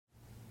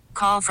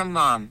Call from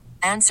mom.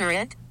 Answer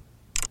it.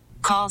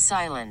 Call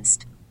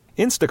silenced.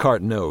 Instacart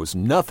knows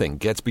nothing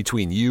gets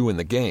between you and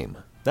the game.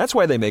 That's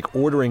why they make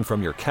ordering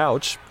from your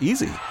couch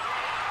easy.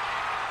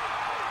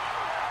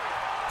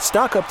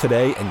 Stock up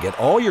today and get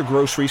all your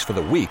groceries for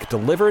the week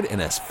delivered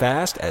in as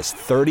fast as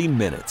 30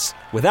 minutes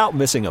without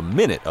missing a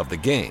minute of the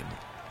game.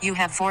 You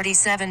have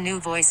 47 new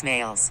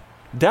voicemails.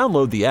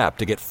 Download the app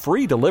to get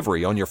free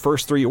delivery on your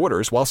first 3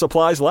 orders while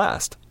supplies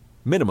last.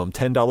 Minimum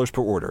 $10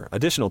 per order.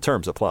 Additional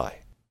terms apply.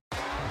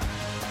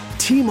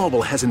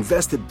 T-Mobile has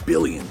invested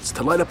billions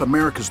to light up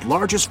America's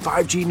largest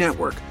 5G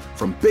network,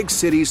 from big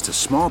cities to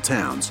small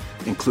towns,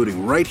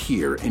 including right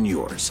here in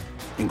yours.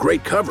 And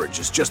great coverage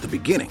is just the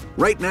beginning.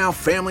 Right now,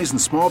 families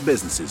and small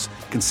businesses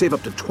can save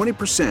up to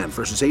 20%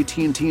 versus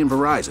AT&T and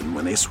Verizon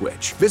when they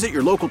switch. Visit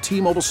your local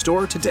T-Mobile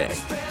store today.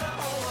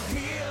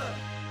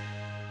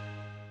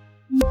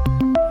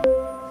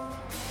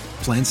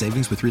 Plan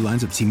savings with 3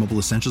 lines of T-Mobile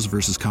Essentials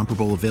versus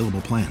comparable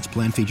available plans.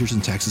 Plan features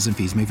and taxes and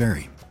fees may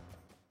vary.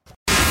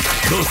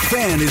 The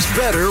Fan is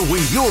better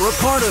when you're a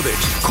part of it.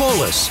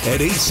 Call us at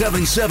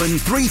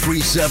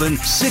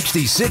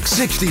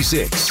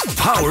 877-337-6666.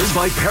 Powered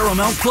by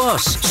Paramount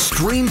Plus.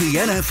 Stream the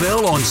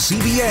NFL on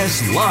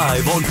CBS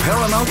live on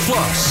Paramount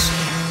Plus.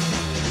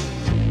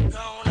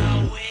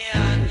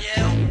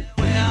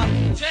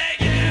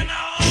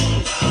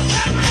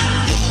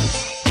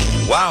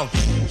 Wow,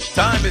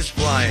 time is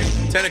flying.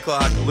 10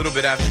 o'clock, a little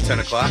bit after 10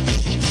 o'clock.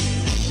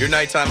 Your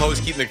nighttime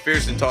host, Keith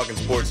McPherson, talking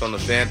sports on the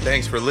Fan.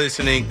 Thanks for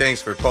listening.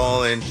 Thanks for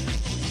calling.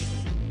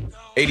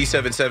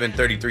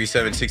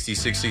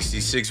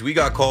 877-337-6666. We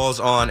got calls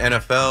on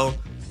NFL.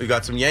 We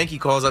got some Yankee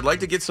calls. I'd like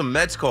to get some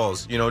Mets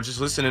calls. You know,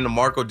 just listening to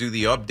Marco do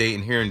the update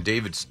and hearing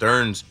David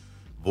Stern's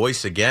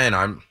voice again.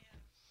 I'm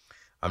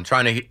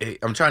trying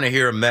to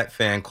hear a Met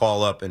fan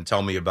call up and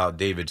tell me about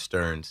David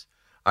Stearns.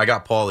 I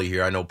got Paulie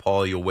here. I know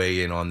Paulie will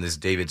weigh in on this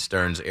David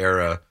Stearns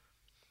era.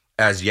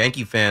 As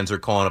Yankee fans are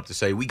calling up to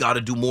say, we got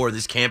to do more.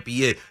 This can't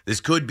be it.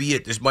 This could be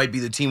it. This might be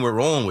the team we're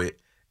rolling with.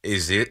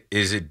 Is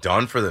it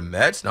done for the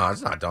Mets? No,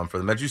 it's not done for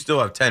the Mets. You still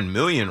have $10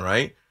 million,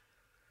 right?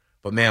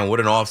 But, man,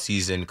 what an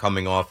offseason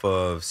coming off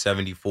of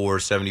 74,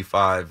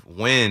 75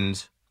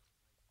 wins.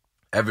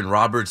 Evan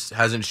Roberts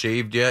hasn't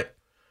shaved yet,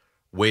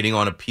 waiting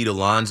on a Pete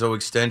Alonso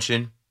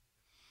extension.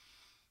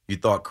 You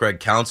thought Craig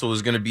Counsell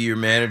was going to be your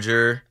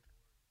manager.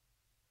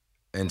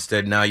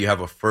 Instead, now you have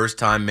a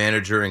first-time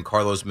manager in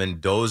Carlos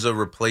Mendoza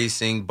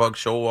replacing Buck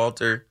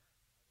Showalter.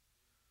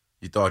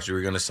 You thought you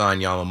were going to sign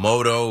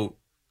Yamamoto.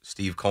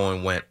 Steve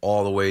Cohen went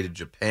all the way to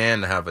Japan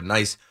to have a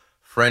nice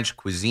French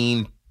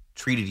cuisine,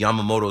 treated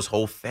Yamamoto's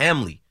whole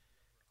family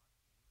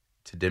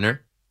to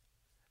dinner.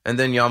 And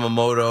then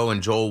Yamamoto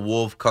and Joel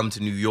Wolfe come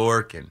to New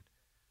York, and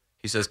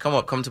he says,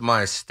 come to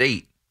my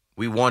estate.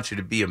 We want you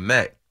to be a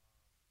Met.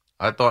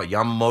 I thought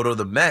Yamamoto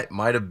the Met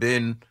might have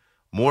been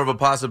more of a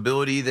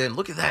possibility than,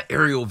 look at that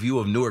aerial view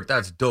of Newark.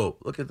 That's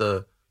dope. Look at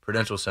the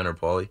Prudential Center,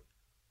 Paulie.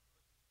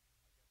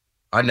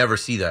 I never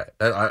see that.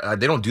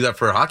 They don't do that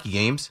for hockey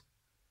games.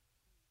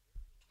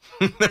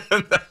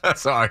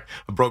 Sorry,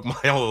 I broke my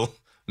whole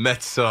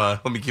Mets.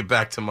 Let me get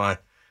back to my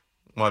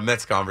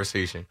Mets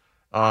conversation.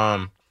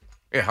 Yeah,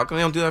 how come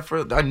they don't do that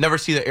for? I never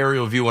see the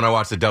aerial view when I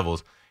watch the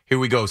Devils. Here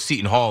we go.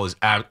 Seton Hall is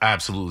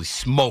absolutely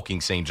smoking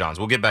St. John's.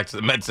 We'll get back to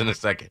the Mets in a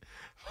second.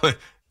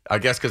 I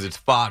guess because it's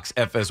Fox,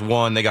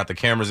 FS1, they got the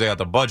cameras, they got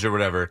the budget,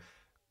 whatever.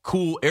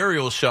 Cool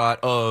aerial shot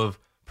of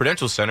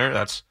Prudential Center.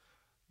 That's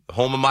the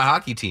home of my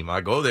hockey team.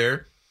 I go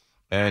there,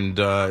 and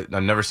I've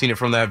never seen it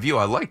from that view.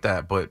 I like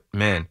that, but,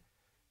 man,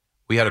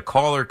 we had a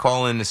caller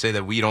call in to say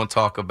that we don't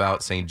talk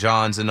about St.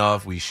 John's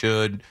enough. We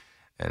should,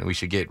 and we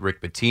should get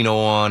Rick Pitino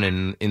on.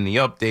 And in the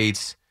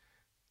updates,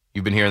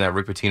 you've been hearing that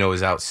Rick Pitino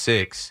is out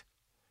 6.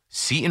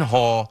 Seton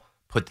Hall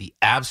put the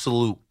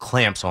absolute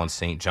clamps on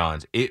St.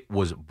 John's. It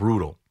was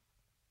brutal.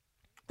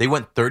 They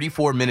went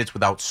 34 minutes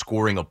without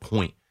scoring a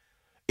point.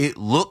 It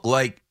looked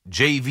like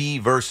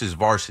JV versus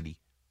varsity.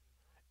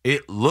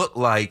 It looked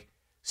like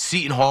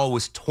Seton Hall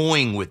was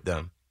toying with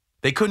them.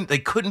 They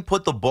couldn't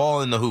put the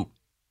ball in the hoop.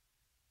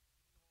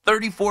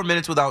 34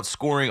 minutes without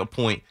scoring a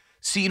point.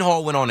 Seton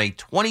Hall went on a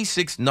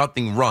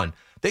 26-0 run.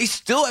 They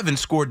still haven't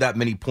scored that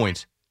many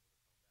points.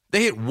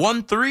 They hit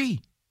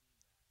 1-3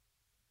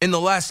 in the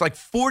last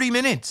 40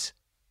 minutes.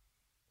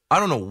 I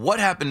don't know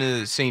what happened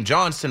to St.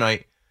 John's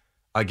tonight.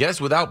 I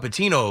guess without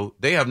Pitino,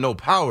 they have no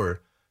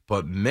power.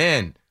 But,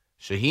 man,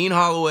 Shaheen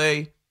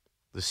Holloway,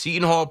 the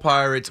Seton Hall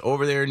Pirates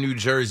over there in New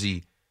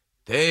Jersey,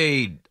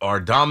 they are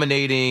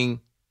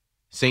dominating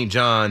St.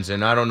 John's.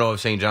 And I don't know if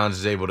St. John's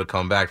is able to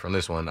come back from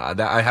this one.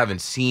 I haven't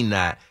seen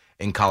that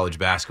in college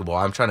basketball.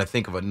 I'm trying to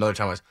think of another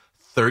time.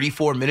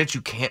 34 minutes,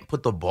 you can't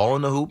put the ball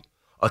in the hoop?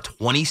 A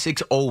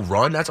 26-0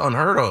 run? That's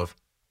unheard of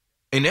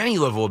in any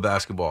level of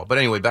basketball. But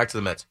anyway, back to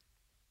the Mets.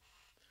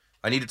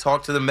 I need to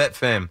talk to the Met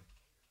fam.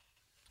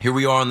 Here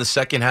we are in the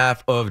second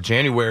half of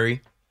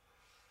January,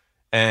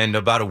 and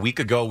about a week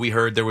ago, we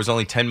heard there was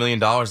only $10 million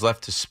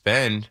left to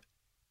spend.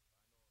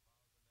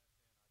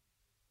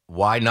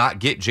 Why not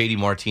get J.D.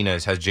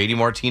 Martinez? Has J.D.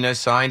 Martinez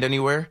signed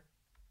anywhere?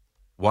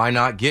 Why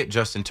not get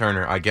Justin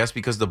Turner? I guess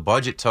because the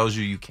budget tells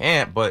you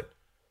can't, but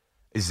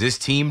is this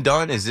team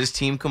done? Is this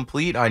team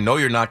complete? I know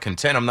you're not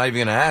content. I'm not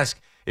even going to ask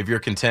if you're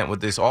content with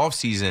this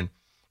offseason.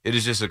 It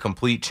is just a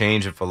complete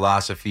change of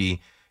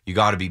philosophy. You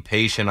got to be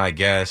patient, I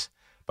guess.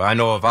 But I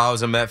know if I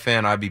was a Met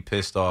fan, I'd be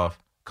pissed off.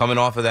 Coming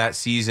off of that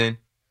season,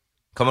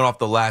 coming off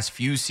the last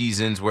few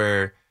seasons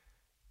where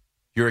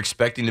you're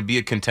expecting to be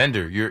a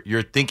contender.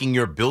 You're thinking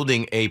you're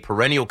building a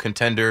perennial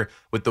contender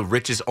with the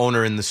richest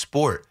owner in the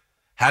sport.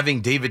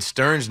 Having David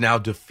Stearns now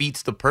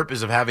defeats the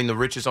purpose of having the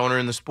richest owner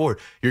in the sport.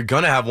 You're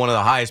going to have one of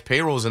the highest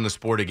payrolls in the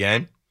sport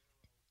again,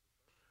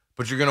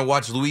 but you're going to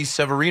watch Luis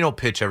Severino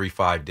pitch every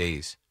 5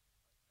 days.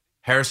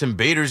 Harrison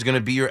Bader is going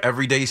to be your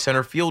everyday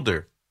center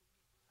fielder.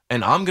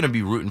 And I'm going to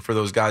be rooting for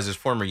those guys as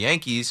former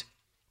Yankees,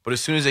 but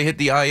as soon as they hit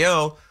the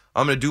IL,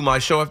 I'm going to do my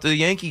show after the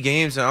Yankee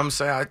games, and I'm going to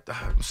say,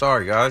 I'm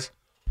sorry, guys.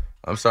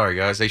 I'm sorry,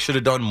 guys. They should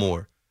have done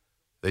more.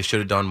 They should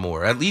have done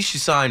more. At least you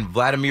signed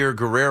Vladimir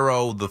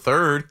Guerrero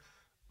III,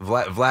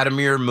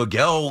 Vladimir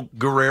Miguel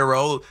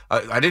Guerrero.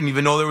 I didn't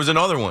even know there was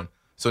another one.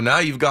 So now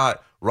you've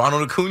got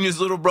Ronald Acuna's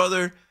little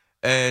brother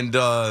and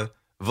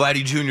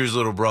Vladdy Jr.'s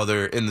little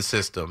brother in the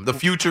system. The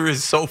future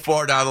is so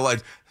far down the line.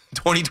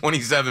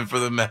 2027 for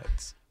the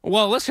Mets.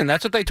 Well, listen,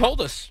 that's what they told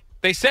us.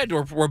 They said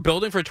we're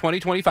building for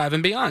 2025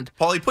 and beyond.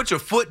 Paulie, put your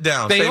foot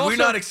down. Say we're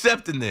not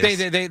accepting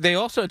this. They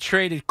also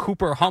traded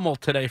Cooper Hummel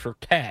today for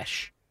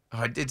cash. Oh,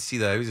 I did see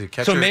that. He was a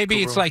catcher. So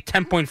maybe it's like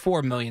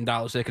 $10.4 million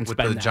they can spend with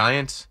the now.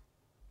 Giants?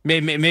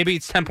 Maybe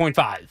it's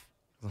 10.5.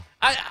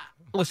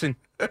 Listen,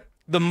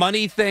 the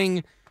money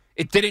thing,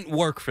 it didn't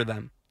work for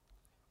them.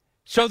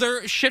 So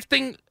they're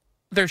shifting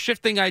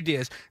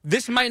ideas.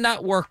 This might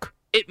not work.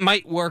 It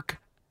might work.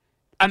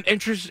 I'm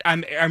interested.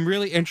 I'm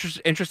really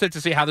interested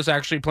to see how this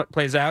actually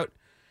plays out.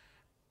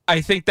 I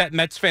think that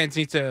Mets fans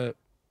need to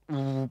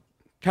kind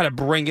of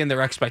bring in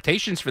their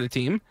expectations for the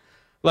team.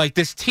 Like,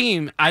 this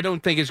team, I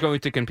don't think is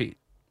going to compete.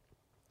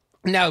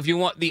 Now, if you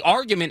want, the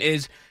argument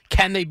is,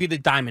 can they be the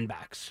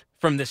Diamondbacks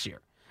from this year?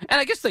 And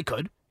I guess they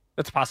could.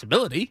 That's a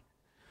possibility.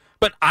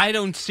 But I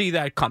don't see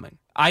that coming.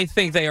 I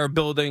think they are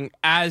building,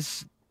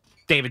 as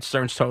David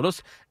Stearns told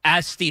us,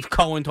 as Steve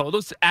Cohen told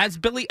us, as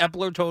Billy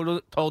Epler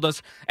told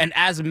us, and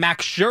as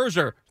Max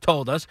Scherzer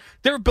told us,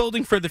 they're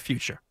building for the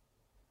future.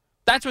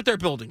 That's what they're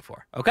building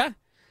for, okay?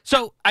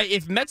 So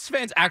if Mets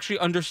fans actually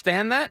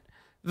understand that,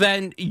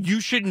 then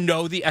you should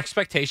know the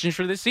expectations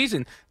for this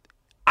season.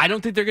 I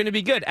don't think they're going to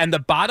be good. And the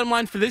bottom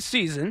line for this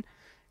season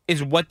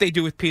is what they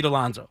do with Pete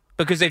Alonso.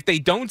 Because if they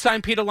don't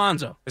sign Pete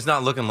Alonso... It's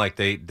not looking like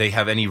they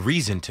have any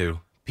reason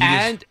to. Go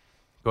ahead.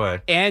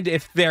 And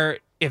if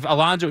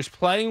Alonso is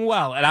playing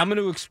well, and I'm going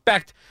to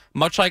expect,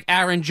 much like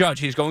Aaron Judge,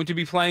 he's going to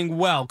be playing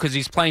well because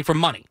he's playing for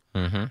money.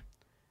 Mm-hmm.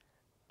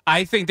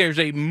 I think there's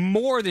a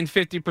more than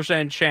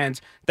 50% chance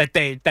that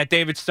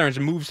David Stearns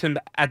moves him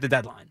at the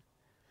deadline.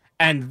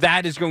 And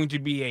that is going to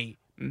be a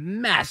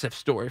massive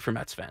story for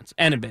Mets fans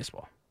and in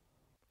baseball.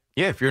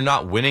 Yeah, if you're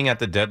not winning at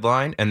the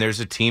deadline and there's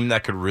a team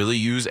that could really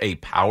use a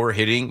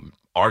power-hitting,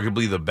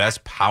 arguably the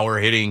best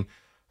power-hitting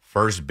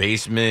first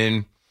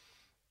baseman,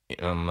 I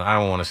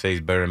don't want to say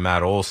he's better than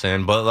Matt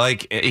Olson, but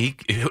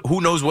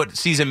who knows what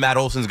season Matt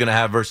Olson's going to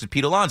have versus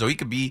Pete Alonso. He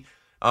could be,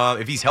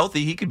 if he's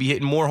healthy, he could be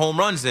hitting more home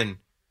runs than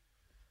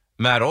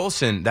Matt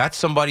Olson. That's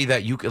somebody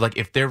that you could,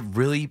 if they're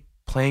really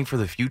playing for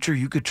the future,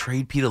 you could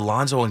trade Pete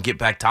Alonso and get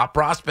back top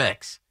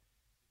prospects.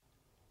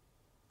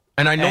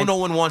 And I know no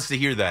one wants to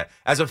hear that.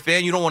 As a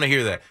fan, you don't want to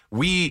hear that.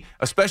 We,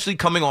 especially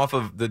coming off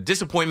of the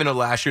disappointment of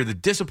last year, the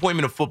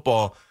disappointment of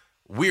football,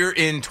 we're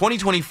in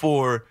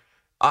 2024.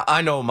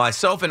 I know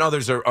myself and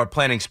others are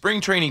planning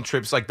spring training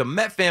trips. Like the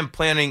Met fan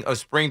planning a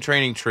spring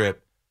training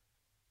trip.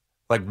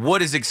 Like,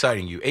 what is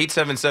exciting you?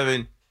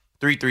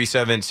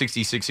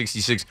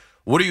 877-337-6666.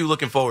 What are you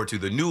looking forward to?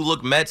 The new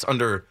look Mets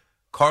under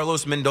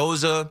Carlos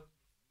Mendoza,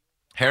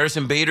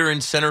 Harrison Bader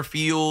in center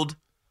field.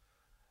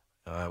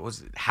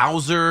 Was it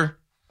Hauser?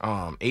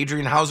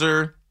 Adrian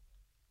Hauser.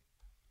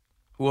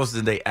 Who else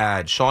did they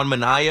add? Sean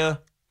Manaea.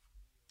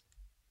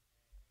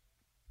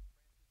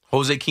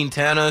 Jose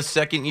Quintana,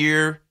 second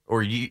year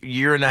or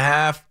year and a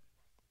half.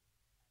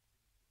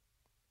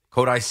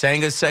 Kodai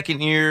Senga's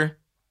second year.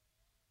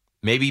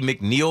 Maybe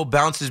McNeil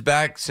bounces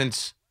back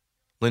since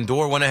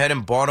Lindor went ahead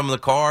and bought him the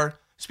car.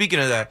 Speaking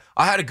of that,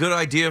 I had a good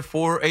idea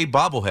for a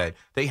bobblehead.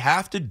 They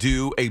have to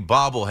do a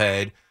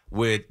bobblehead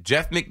with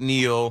Jeff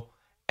McNeil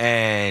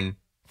and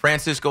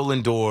Francisco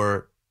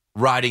Lindor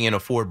riding in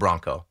a Ford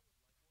Bronco,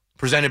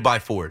 presented by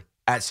Ford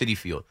at Citi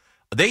Field.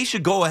 They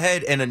should go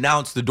ahead and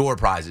announce the door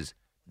prizes,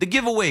 the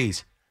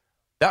giveaways.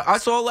 I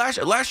saw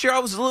last year. I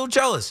was a little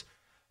jealous.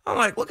 I'm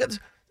like, look at this.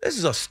 This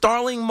is a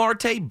Starling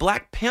Marte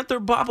Black Panther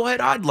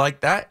bobblehead. I'd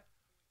like that.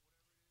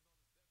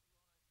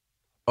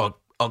 A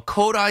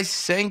Kodai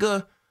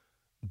Senga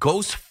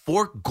Ghost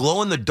Fork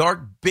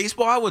glow-in-the-dark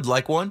baseball. I would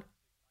like one.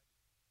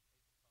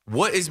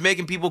 What is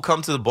making people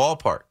come to the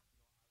ballpark?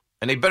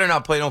 And they better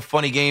not play no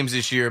funny games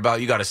this year about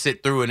you got to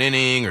sit through an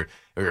inning or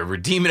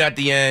redeem it at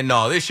the end.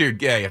 No, this year,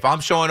 yeah, if I'm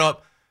showing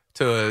up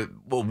to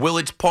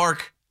Willits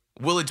Park,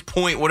 Willits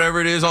Point, whatever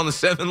it is on the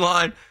 7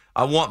 line,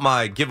 I want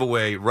my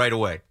giveaway right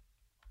away.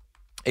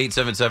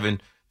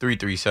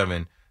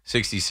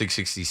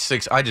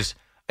 877-337-6666.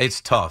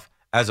 It's tough.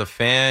 As a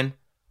fan,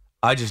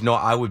 I just know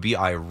I would be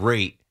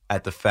irate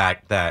at the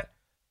fact that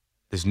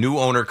this new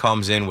owner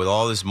comes in with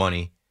all this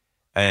money,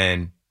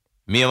 and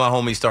me and my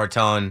homies start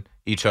telling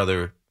each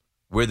other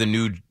we're the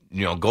new,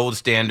 gold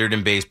standard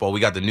in baseball. We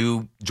got the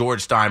new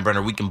George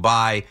Steinbrenner. We can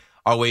buy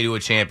our way to a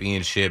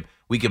championship.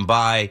 We can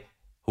buy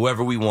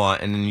whoever we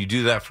want, and then you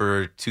do that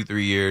for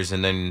 2-3 years,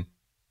 and then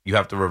you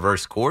have to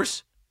reverse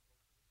course,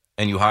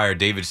 and you hire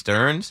David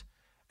Stearns,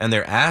 and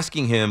they're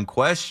asking him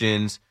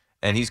questions,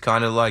 and he's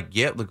kind of like,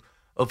 yeah, look,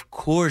 of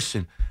course,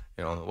 and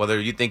whether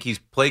you think he's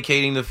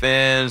placating the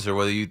fans or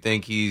whether you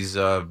think he's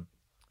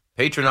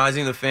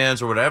patronizing the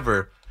fans or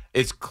whatever,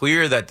 it's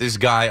clear that this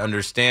guy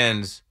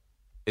understands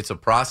it's a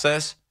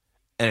process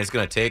and it's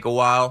going to take a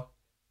while.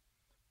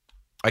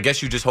 I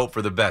guess you just hope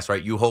for the best,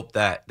 right? You hope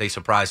that they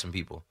surprise some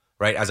people,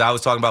 right? As I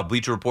was talking about,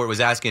 Bleacher Report was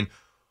asking,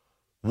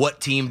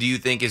 what team do you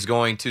think is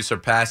going to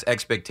surpass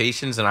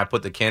expectations? And I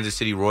put the Kansas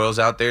City Royals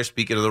out there.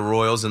 Speaking of the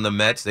Royals and the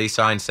Mets, they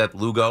signed Seth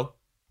Lugo.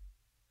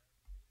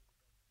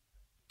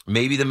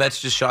 Maybe the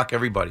Mets just shock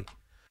everybody.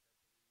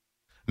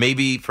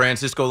 Maybe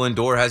Francisco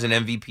Lindor has an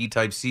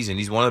MVP-type season.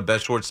 He's one of the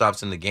best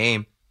shortstops in the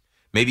game.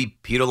 Maybe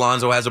Pete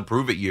Alonso has a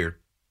prove-it year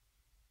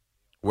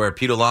where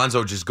Pete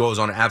Alonso just goes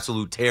on an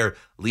absolute tear,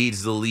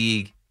 leads the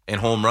league in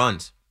home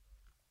runs.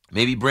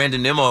 Maybe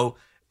Brandon Nimmo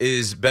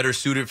is better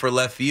suited for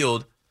left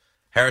field.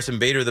 Harrison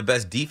Bader, the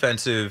best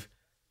defensive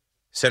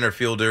center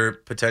fielder,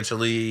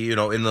 potentially, in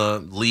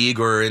the league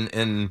or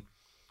in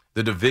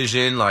the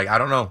division. Like, I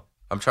don't know.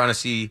 I'm trying to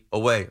see a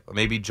way.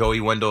 Maybe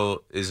Joey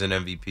Wendell is an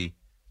MVP.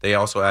 They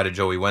also added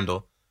Joey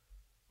Wendell.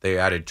 They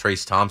added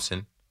Trace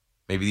Thompson.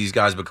 Maybe these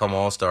guys become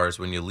all-stars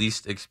when you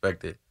least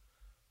expect it.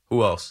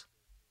 Who else?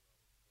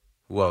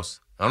 I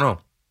don't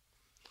know.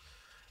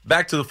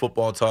 Back to the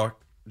football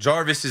talk.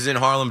 Jarvis is in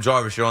Harlem.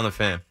 Jarvis, you're on the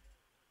Fan.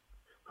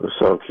 What's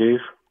up,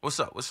 Keith? What's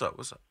up?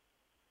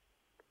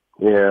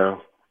 Yeah.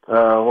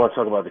 I want to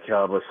talk about the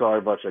Cowboys. Sorry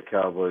about your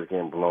Cowboys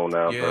getting blown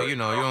out. Yeah,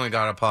 you only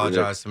got to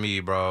apologize to me,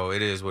 bro.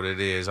 It is what it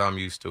is. I'm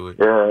used to it.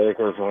 Yeah,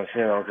 because,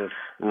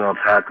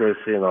 Packers,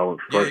 first debut.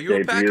 Yeah,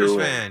 you're a Packers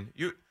fan.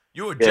 You're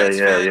a Jets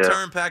fan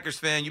turned Packers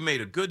fan. You made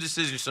a good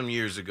decision some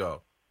years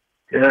ago.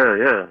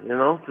 Yeah.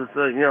 Just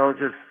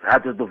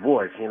after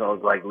divorce,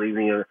 like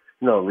leaving your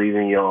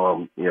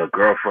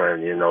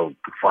girlfriend, to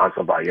find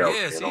somebody else.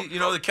 Yeah,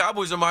 the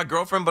Cowboys are my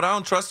girlfriend, but I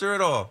don't trust her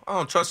at all. I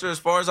don't trust her as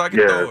far as I can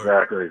throw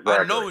her. Exactly.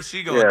 I know what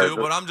she's going to do,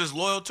 but I'm just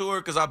loyal to her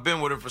because I've been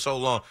with her for so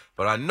long.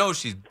 But I know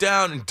she's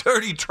down and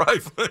dirty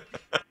trifling.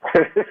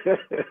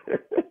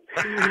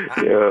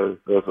 Yeah,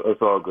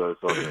 it's all good.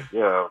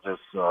 Yeah,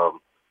 just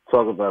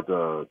talk about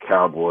the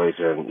Cowboys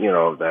and,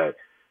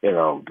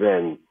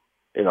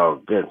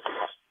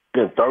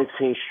 been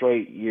 13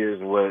 straight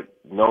years with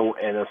no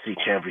NFC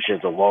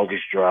championship, the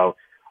longest drought,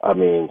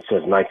 since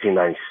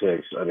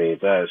 1996.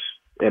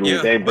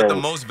 They've been the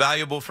most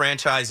valuable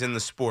franchise in the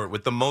sport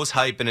with the most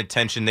hype and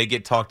attention. They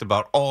get talked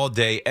about all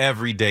day,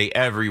 every day,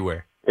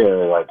 everywhere. Yeah,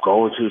 like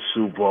going to the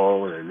Super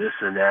Bowl and this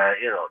and that,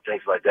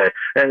 things like that.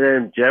 And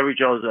then Jerry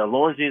Jones, as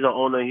long as he's the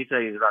owner, he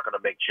said he's not going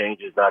to make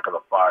changes, not going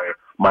to fire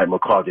Mike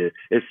McCarthy.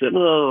 It's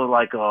similar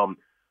like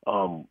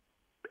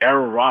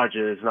Aaron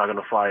Rodgers is not going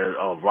to fire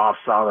Rob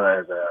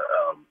Saleh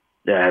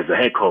as a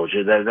head coach.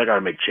 They're going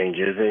to make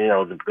changes,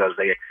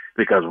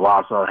 because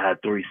Rob Saleh had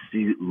 3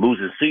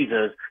 losing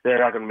seasons. They're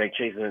not going to make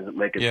changes and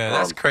make it. Yeah,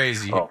 that's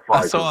crazy.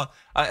 I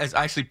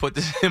actually put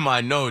this in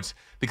my notes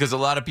because a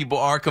lot of people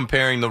are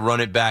comparing the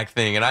run it back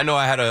thing, and I know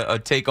I had a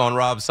take on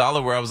Rob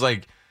Saleh where I was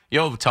like,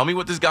 "Yo, tell me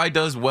what this guy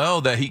does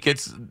well that he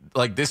gets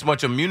like this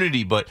much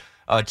immunity." But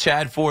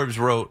Chad Forbes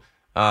wrote,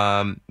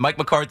 Mike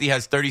McCarthy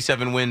has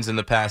 37 wins in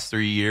the past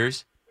 3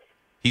 years.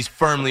 He's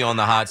firmly on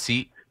the hot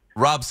seat.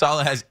 Rob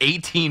Saleh has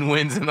 18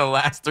 wins in the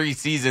last 3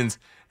 seasons,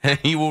 and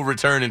he will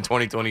return in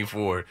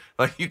 2024.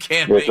 Like, you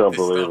can't make this stuff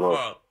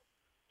up.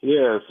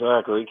 Yeah,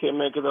 exactly. You can't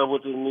make it up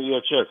with the New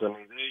York Jets. They're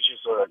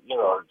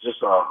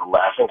just a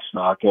laughing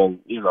stock, and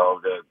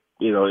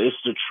it's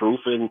the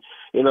truth, and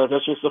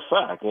that's just a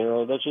fact.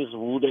 That's just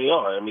who they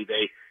are.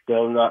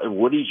 They're not.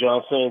 Woody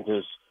Johnson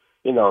just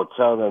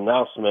tell the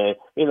announcement.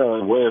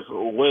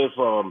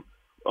 With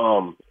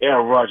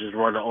Aaron Rodgers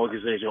run the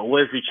organization.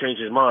 What if he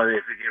changed his mind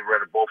if he get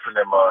rid of both of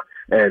them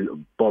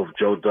and both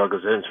Joe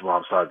Douglas and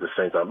Rob Saleh at the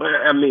same time? But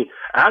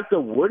after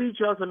Woody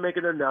Johnson make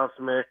an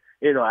announcement,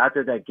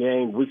 after that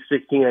game, Week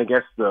 16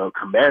 against the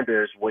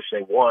Commanders, which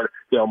they won,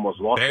 they almost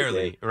lost.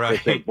 Barely, the game.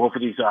 right? They say both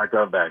of these guys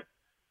come back.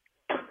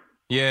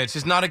 Yeah, it's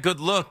just not a good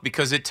look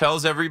because it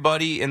tells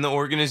everybody in the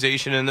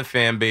organization and the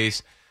fan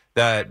base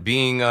that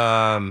being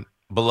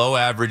below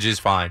average is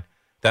fine,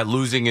 that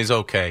losing is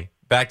okay.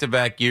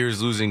 Back-to-back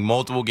years, losing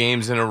multiple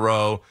games in a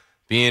row,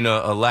 being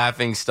a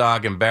laughing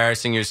stock,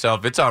 embarrassing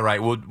yourself. It's all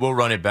right. We'll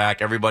run it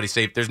back. Everybody's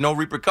safe. There's no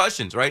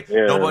repercussions, right?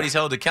 Yeah. Nobody's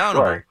held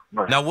accountable.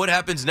 Right. Now, what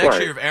happens next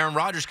year if Aaron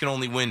Rodgers can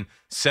only win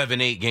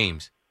 7-8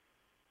 games?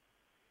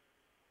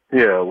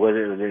 Yeah, what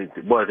are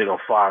they gonna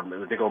fire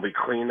them? They're gonna be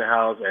cleaning the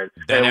house, and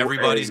then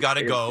everybody's got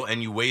to go,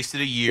 and you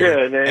wasted a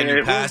year, and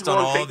you passed on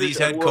all these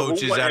head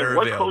coaches that are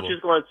available. What coach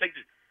is going to take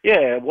this?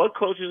 Yeah, what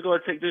coach is going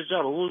to take this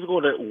job? Who's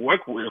going to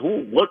work with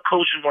who? What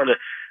coach is going to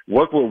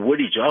work with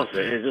Woody Johnson?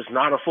 Is just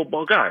not a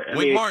football guy.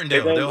 Wink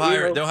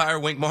Martindale. They'll hire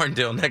Wink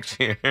Martindale next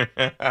year.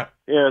 Yeah,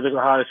 they're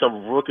gonna hire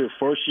some rookie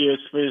first-year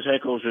experienced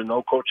head coach with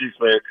no coaching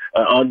experience,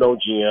 an unknown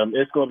GM.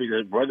 It's gonna be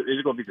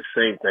the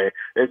same thing.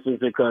 It's just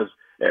because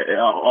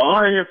all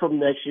I hear from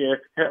next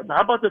year.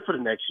 How about this for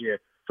the next year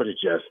for the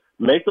Jets?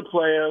 Make the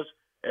playoffs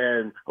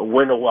and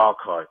win the wild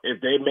card. If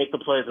they make the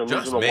playoffs and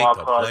lose in the wild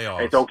card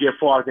and don't get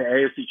far in the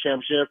AFC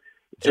Championship,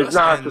 it's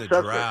not a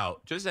success.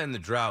 Just end the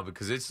drought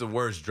because it's the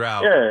worst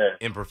drought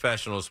in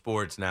professional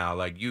sports now.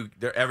 Like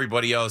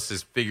everybody else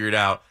has figured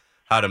out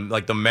how to.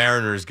 Like the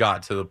Mariners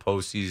got to the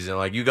postseason.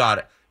 Like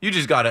you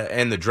just got to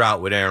end the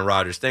drought with Aaron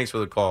Rodgers. Thanks for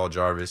the call,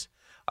 Jarvis.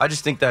 I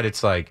just think that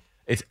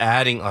it's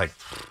adding like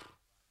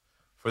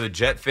for the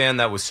Jet fan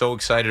that was so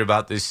excited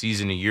about this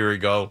season a year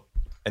ago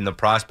and the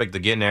prospect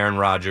of getting Aaron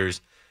Rodgers,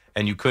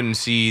 and you couldn't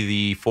see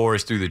the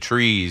forest through the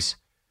trees,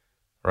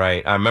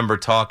 right? I remember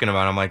talking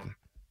about it, I'm like,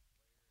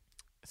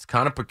 it's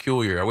kind of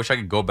peculiar. I wish I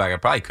could go back. I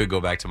probably could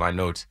go back to my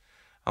notes.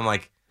 I'm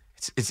like,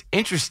 it's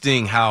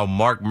interesting how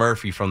Mark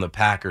Murphy from the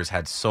Packers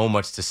had so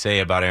much to say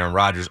about Aaron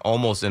Rodgers,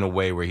 almost in a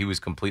way where he was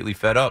completely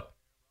fed up.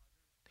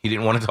 He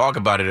didn't want to talk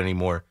about it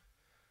anymore.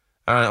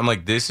 I'm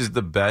like, this is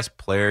the best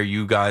player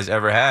you guys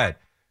ever had.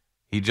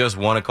 He just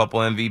won a couple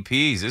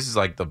MVPs. This is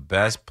like the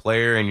best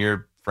player in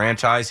your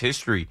franchise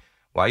history.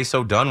 Why are you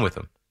so done with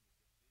him?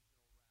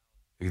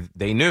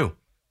 They knew.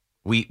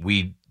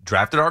 We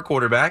drafted our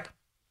quarterback.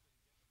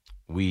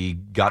 We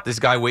got this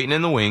guy waiting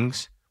in the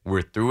wings.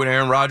 We're through with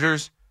Aaron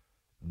Rodgers.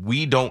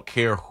 We don't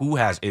care who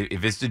has.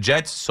 If it's the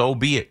Jets, so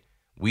be it.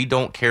 We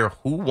don't care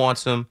who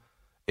wants him.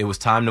 It was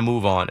time to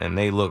move on, and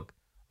they look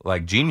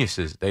like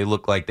geniuses. They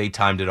look like they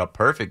timed it up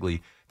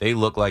perfectly. They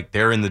look like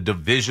they're in the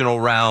divisional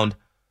round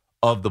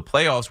of the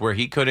playoffs where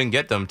he couldn't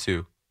get them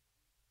to.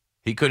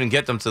 He couldn't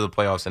get them to the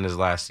playoffs in his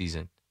last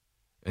season.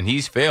 And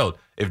he's failed.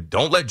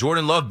 Don't let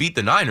Jordan Love beat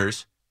the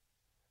Niners.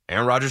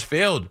 Aaron Rodgers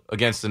failed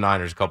against the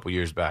Niners a couple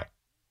years back.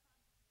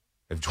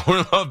 If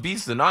Jordan Love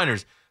beats the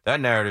Niners, that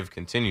narrative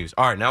continues.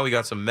 All right, now we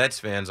got some Mets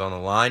fans on the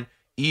line.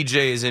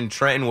 EJ is in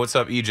Trenton. What's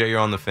up, EJ? You're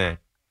on the Fan.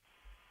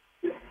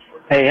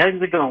 Hey,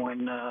 how's it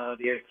going,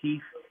 there,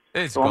 Keith?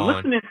 It's going. I'm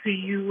listening to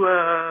you,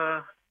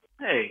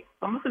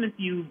 I'm listening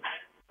to you,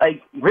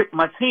 rip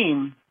my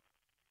team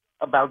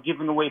about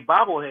giving away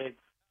bobbleheads.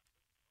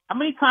 How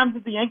many times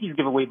did the Yankees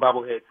give away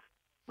bobbleheads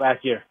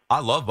last year? I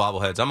love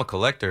bobbleheads. I'm a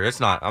collector.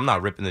 I'm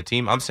not ripping the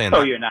team. I'm saying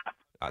that. You're not.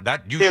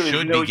 That you there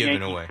should no be giving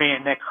Yankee away.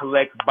 Fan that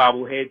collects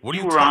bobbleheads. What are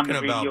you were talking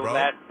on the radio about, bro?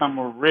 Last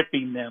summer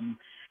ripping them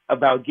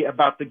about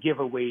the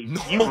giveaways.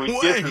 No you were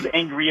way. just as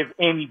angry as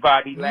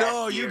anybody last year.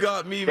 No, you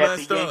got me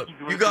messed up.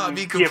 You got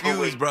me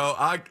confused, bro.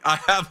 I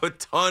have a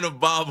ton of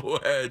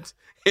bobbleheads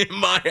in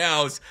my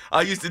house.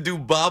 I used to do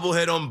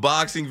bobblehead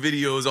unboxing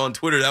videos on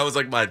Twitter. That was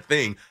like my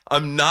thing.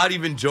 I'm not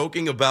even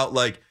joking about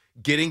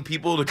getting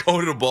people to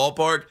go to the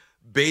ballpark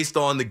based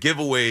on the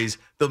giveaways.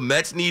 The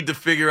Mets need to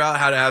figure out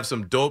how to have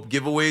some dope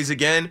giveaways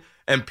again,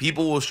 and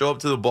people will show up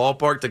to the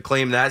ballpark to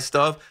claim that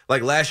stuff.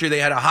 Like last year, they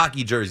had a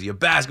hockey jersey, a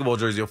basketball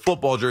jersey, a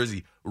football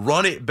jersey.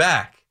 Run it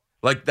back.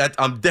 Like that.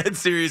 I'm dead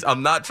serious.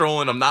 I'm not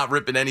trolling. I'm not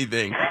ripping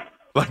anything.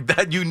 Like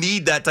that, you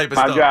need that type of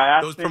stuff.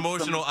 God, those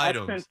promotional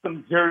items. I sent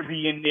some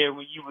jersey in there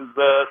when you was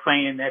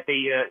saying that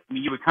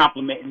when you were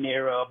complimenting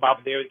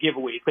about their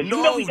giveaways.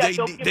 No,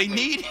 they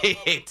need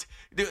it.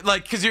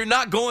 Because you're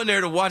not going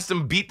there to watch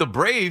them beat the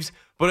Braves,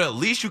 but at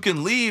least you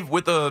can leave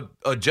with a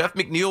Jeff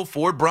McNeil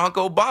Ford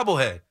Bronco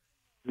bobblehead.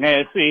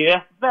 Yeah, see,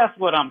 that's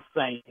what I'm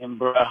saying,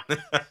 bro.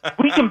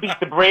 We can beat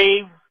the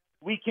Braves.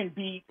 We can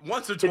beat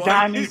once or the twice.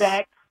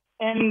 Diamondbacks.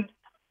 And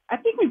I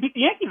think we beat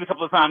the Yankees a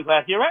couple of times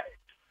last year, right?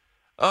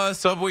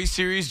 Subway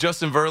Series,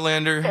 Justin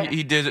Verlander,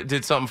 he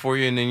did something for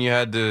you, and then you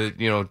had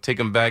to, take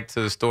him back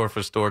to the store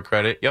for store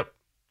credit. Yep.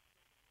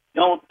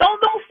 Don't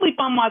sleep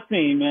on my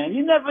team, man.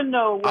 You never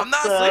know. I'm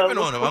not sleeping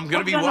on them. I'm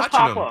going to be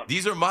watching them.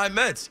 These are my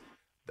Mets.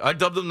 I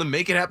dubbed them the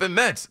Make It Happen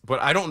Mets, but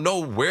I don't know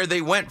where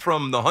they went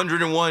from the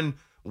 101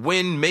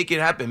 win Make It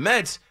Happen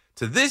Mets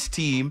to this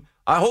team.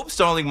 I hope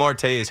Starling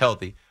Marte is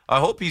healthy. I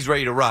hope he's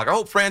ready to rock. I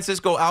hope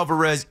Francisco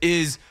Alvarez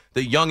is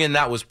the youngin'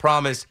 that was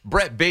promised.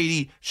 Brett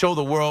Beatty, show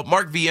the world.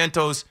 Mark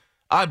Vientos,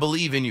 I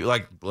believe in you.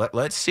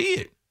 Let's see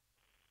it.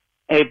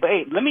 Hey,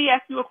 let me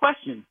ask you a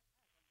question.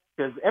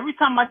 Because every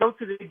time I go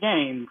to the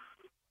games,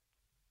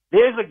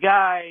 there's a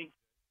guy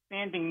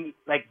standing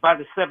by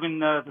the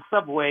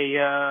subway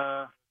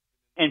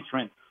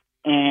entrance,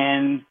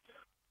 and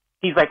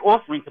he's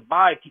offering to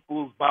buy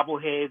people's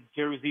bobbleheads,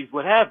 jerseys,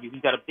 what have you.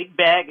 He's got a big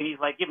bag, and he's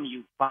giving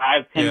you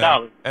 $5, $10.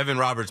 Yeah. Evan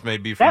Roberts may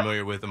be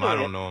familiar with him. I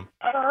don't know him.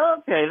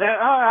 Okay,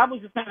 I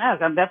was just going to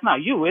ask. That's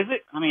not you, is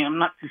it? I mean, I'm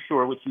not too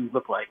sure what you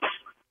look like.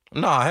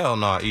 Nah, hell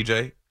no,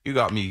 EJ. You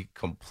got me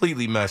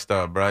completely messed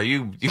up, bro.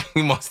 You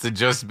must have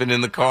just been in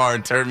the car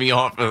and turned me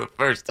on for the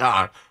first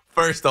time.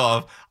 First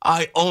off,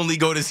 I only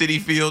go to Citi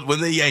Field when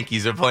the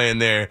Yankees are playing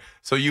there.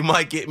 So you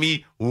might get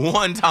me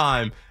one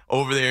time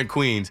over there in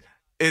Queens.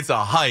 It's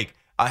a hike.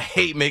 I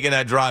hate making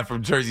that drive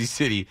from Jersey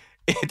City.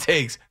 It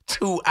takes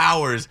 2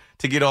 hours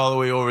to get all the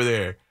way over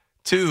there.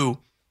 2,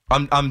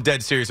 I'm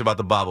dead serious about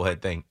the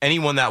bobblehead thing.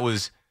 Anyone that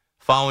was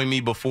following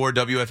me before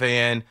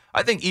WFAN,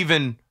 I think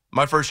even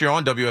my first year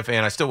on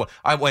WFAN,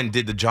 I went and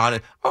did I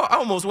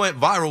almost went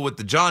viral with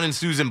the John and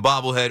Susan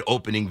bobblehead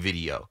opening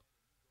video.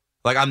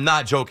 Like, I'm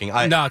not joking. Keith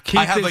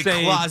I have is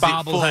a closet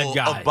bobblehead full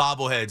guy. of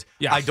bobbleheads.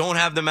 Yes. I don't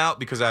have them out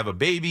because I have a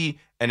baby,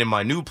 and in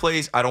my new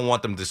place, I don't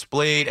want them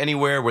displayed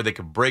anywhere where they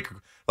could break.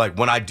 Like,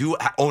 when I do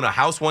own a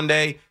house one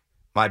day,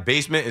 my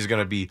basement is going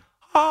to be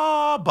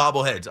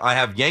bobbleheads. I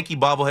have Yankee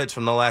bobbleheads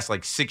from the last,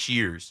 6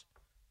 years.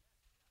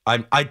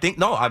 I'm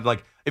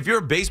like, if you're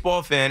a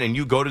baseball fan and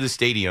you go to the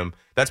stadium,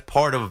 that's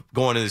part of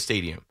going to the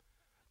stadium.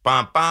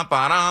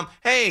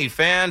 Hey,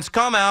 fans,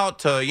 come out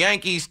to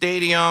Yankee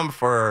Stadium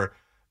for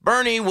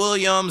Bernie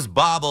Williams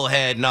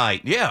bobblehead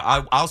night.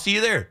 Yeah, I'll see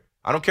you there.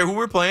 I don't care who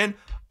we're playing.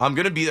 I'm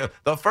going to be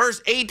the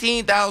first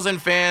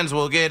 18,000 fans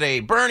will get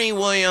a Bernie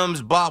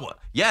Williams bobblehead.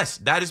 Yes,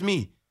 that is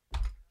me.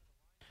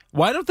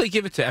 Why don't they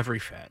give it to every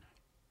fan?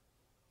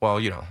 Well,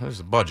 there's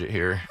a budget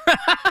here.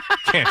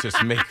 Can't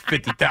just make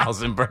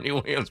 50,000 Bernie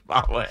Williams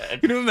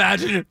bobblehead. Can you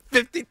imagine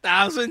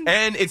 50,000?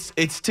 And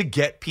it's to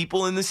get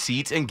people in the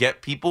seats and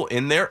get people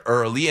in there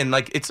early, and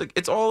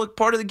it's all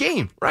part of the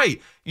game,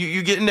 right?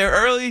 You get in there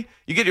early,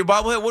 you get your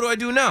bobblehead. What do I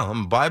do now? I'm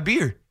gonna buy a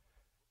beer,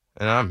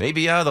 and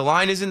maybe the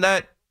line isn't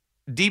that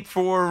deep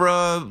for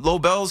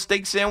Lobel's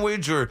steak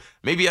sandwich, or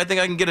maybe I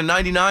think I can get a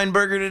 99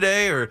 burger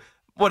today, or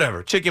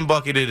whatever chicken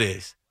bucket it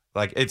is.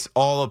 It's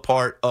all a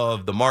part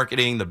of the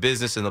marketing, the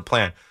business, and the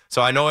plan.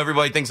 So I know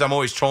everybody thinks I'm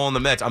always trolling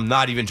the Mets. I'm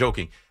not even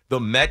joking. The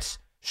Mets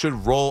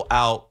should roll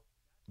out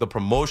the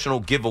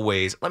promotional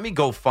giveaways. Let me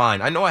go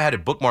find. I know I had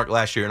it bookmarked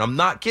last year, and I'm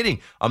not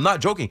kidding. I'm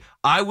not joking.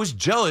 I was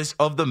jealous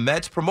of the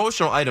Mets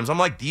promotional items. I'm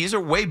like, these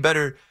are way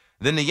better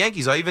than the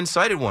Yankees. I even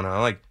cited one.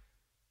 I'm like,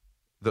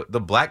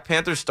 the Black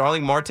Panther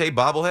Starling Marte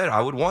bobblehead,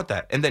 I would want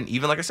that. And then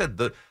even, like I said,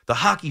 the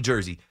hockey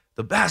jersey,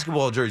 the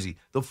basketball jersey,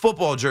 the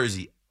football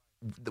jersey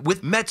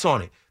with Mets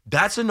on it.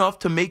 That's enough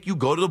to make you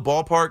go to the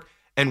ballpark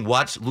and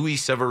watch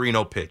Luis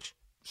Severino pitch.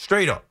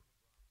 Straight up.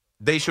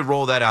 They should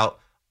roll that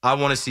out. I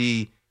want to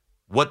see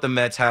what the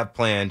Mets have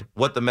planned,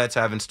 what the Mets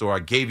have in store. I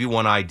gave you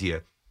one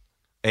idea.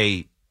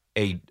 A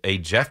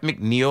Jeff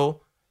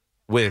McNeil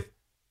with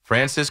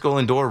Francisco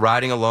Lindor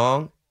riding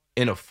along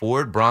in a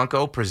Ford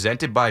Bronco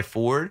presented by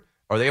Ford.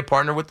 Are they a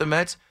partner with the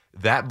Mets?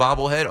 That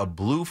bobblehead, a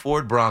blue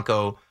Ford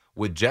Bronco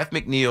with Jeff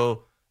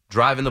McNeil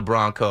driving the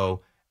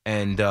Bronco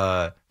and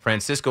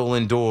Francisco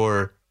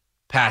Lindor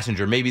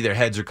passenger. Maybe their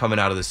heads are coming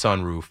out of the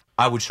sunroof.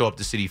 I would show up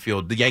to Citi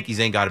Field. The Yankees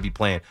ain't got to be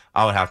playing.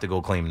 I would have to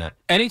go claim that.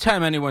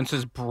 Anytime anyone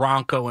says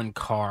Bronco and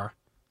car,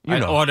 I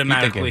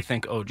automatically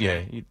think OJ.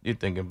 Yeah, you're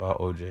thinking about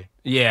OJ.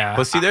 Yeah,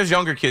 but see, there's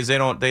younger kids. They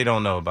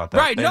don't know about that.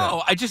 Right?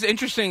 No, it's just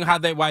interesting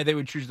why they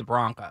would choose the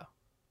Bronco.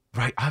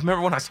 Right. I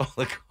remember when I saw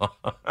the car.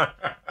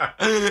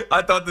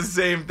 I thought the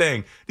same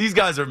thing. These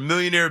guys are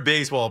millionaire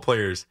baseball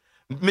players.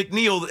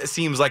 McNeil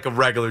seems like a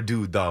regular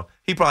dude, though.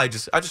 He probably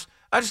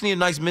I just need a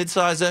nice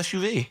mid-size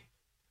SUV.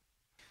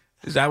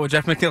 Is that what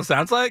Jeff McNeil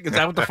sounds like? Is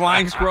that what the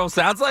Flying Squirrel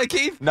sounds like,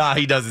 Keith? Nah,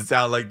 he doesn't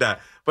sound like that.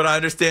 But I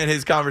understand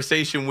his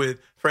conversation with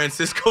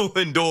Francisco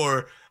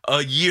Lindor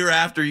a year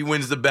after he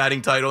wins the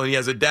batting title and he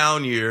has a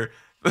down year.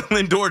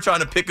 Lindor trying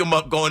to pick him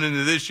up going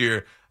into this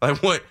year.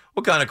 Like, what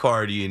kind of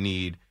car do you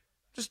need?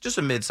 Just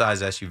a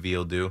mid-size SUV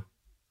will do.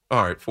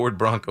 All right, Ford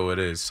Bronco it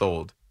is.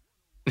 Sold.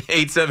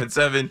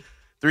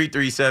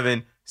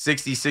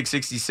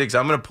 877-337-6666.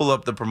 I'm going to pull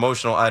up the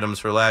promotional items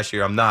for last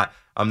year. I'm not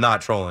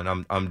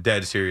trolling. I'm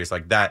dead serious.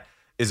 Like, that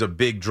is a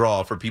big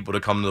draw for people to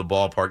come to the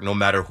ballpark no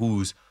matter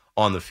who's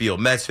on the field.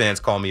 Mets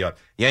fans call me up.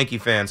 Yankee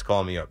fans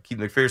call me up. Keith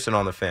McPherson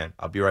on the Fan.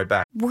 I'll be right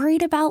back.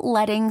 Worried about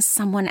letting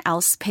someone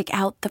else pick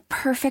out the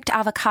perfect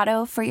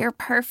avocado for your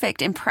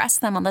perfect impress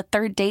them on the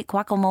third date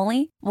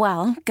guacamole?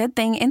 Well, good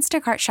thing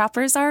Instacart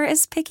shoppers are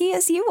as picky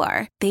as you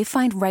are. They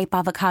find ripe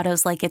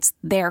avocados like it's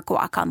their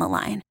guac on the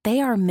line. They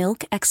are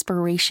milk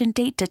expiration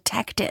date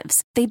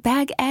detectives. They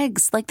bag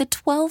eggs like the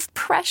 12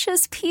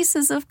 precious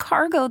pieces of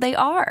cargo they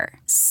are.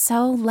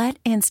 So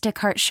let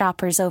Instacart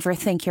shoppers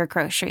overthink your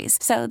groceries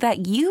so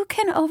that you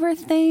can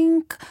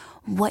overthink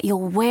what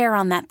you'll wear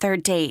on that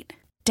third date.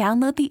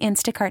 Download the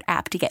Instacart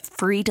app to get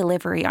free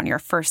delivery on your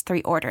first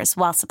 3 orders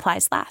while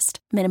supplies last.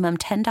 Minimum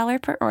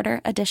 $10 per order.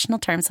 Additional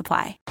terms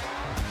apply.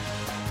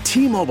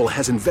 T-Mobile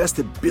has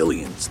invested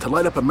billions to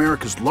light up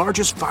America's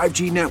largest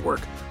 5G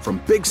network,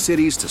 from big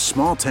cities to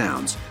small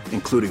towns,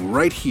 including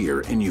right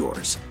here in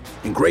yours.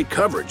 And great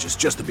coverage is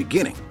just the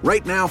beginning.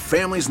 Right now,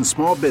 families and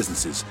small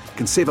businesses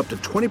can save up to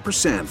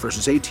 20%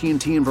 versus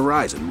AT&T and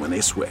Verizon when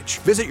they switch.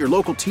 Visit your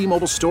local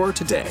T-Mobile store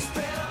today.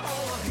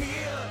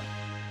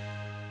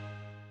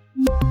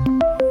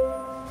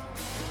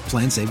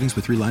 Plan savings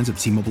with 3 lines of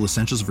T-Mobile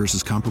Essentials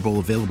versus comparable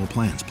available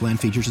plans. Plan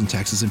features and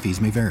taxes and fees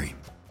may vary.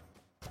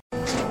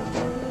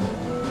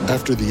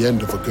 After the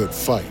end of a good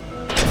fight,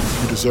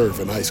 you deserve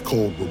an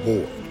ice-cold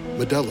reward.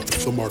 Modelo,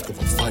 the mark of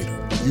a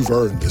fighter. You've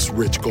earned this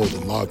rich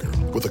golden lager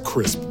with a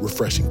crisp,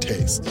 refreshing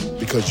taste.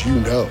 Because you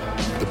know,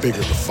 the bigger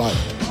the fight,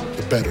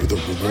 the better the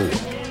reward.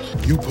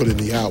 You put in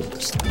the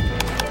hours,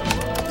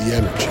 the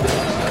energy,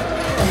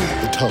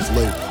 the tough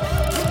labor.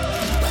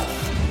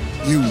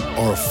 You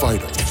are a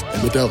fighter,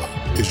 and Modelo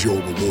is your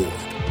reward.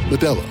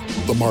 Modelo,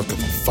 the mark of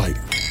a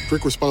fighter.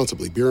 Drink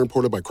responsibly. Beer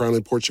imported by Crown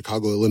Imports,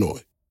 Chicago,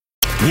 Illinois.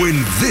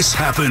 When this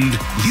happened,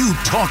 you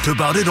talked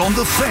about it on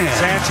The Fan.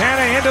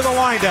 Santana into the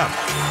windup.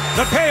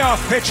 The payoff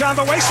pitch on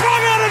the way.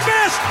 Swung on and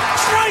missed.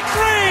 Strike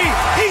three.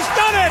 He's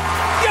done it.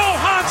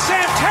 Johan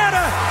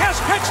Santana has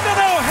pitched a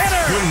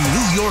no-hitter. When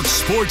New York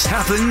sports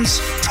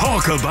happens,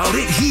 talk about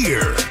it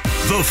here.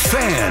 The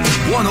Fan,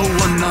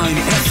 101.9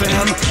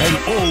 FM, and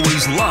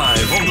always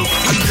live on the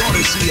Free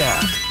Odyssey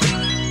app.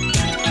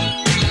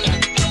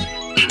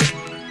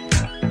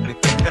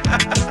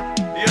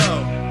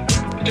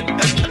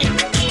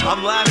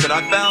 I'm laughing.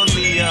 I found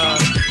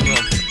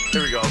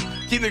here we go.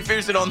 Keith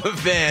McPherson on The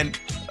Fan,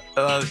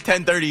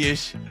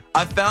 10:30-ish.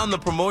 I found the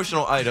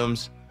promotional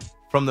items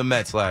from the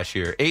Mets last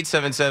year.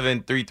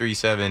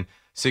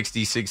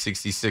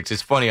 877-337-6666.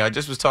 It's funny. I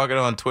just was talking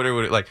on Twitter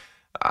with it.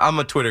 I'm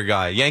a Twitter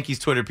guy. Yankees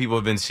Twitter people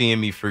have been seeing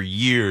me for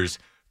years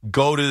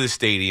go to the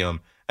stadium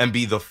and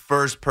be the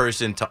first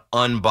person to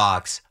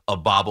unbox a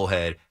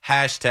bobblehead.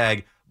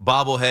 Hashtag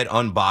bobblehead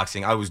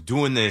unboxing. I was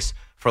doing this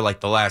for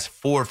the last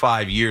 4 or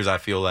 5 years, I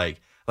feel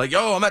like.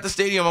 Yo, I'm at the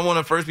stadium. I'm one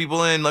of the first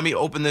people in. Let me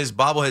open this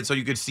bobblehead so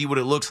you could see what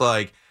it looks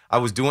like. I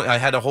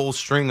had a whole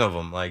string of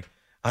them. I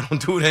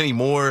don't do it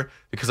anymore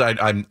because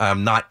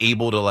I'm not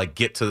able to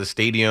get to the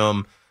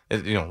stadium.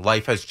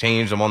 Life has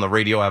changed. I'm on the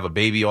radio. I have a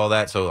baby, all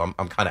that. So I'm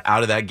kind of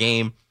out of that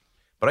game.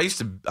 But I used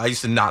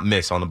to not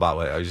miss on the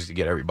bobblehead. I used to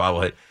get every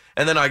bobblehead.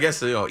 And then I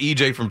guess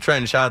EJ from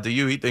Trenton, shout out to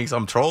you. He thinks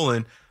I'm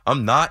trolling.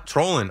 I'm not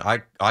trolling.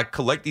 I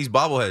collect these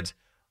bobbleheads.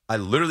 I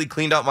literally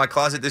cleaned out my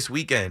closet this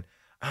weekend.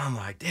 I'm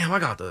like, damn, I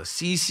got the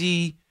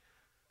CC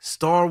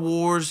Star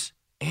Wars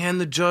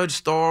and the Judge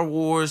Star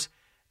Wars,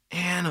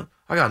 and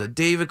I got a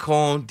David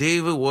Cone,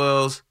 David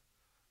Wells.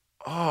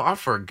 Oh, I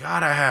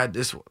forgot I had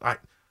this one.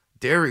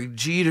 Derek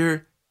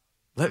Jeter.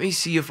 Let me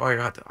see if I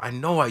got I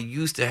know I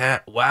used to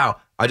have. Wow,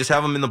 I just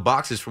have them in the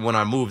boxes from when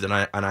I moved, and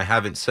I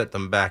haven't set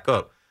them back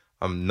up.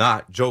 I'm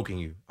not joking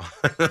you.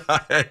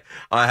 I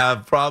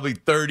have probably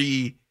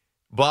 30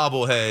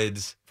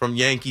 bobbleheads from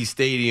Yankee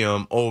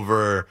Stadium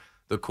over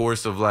the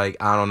course of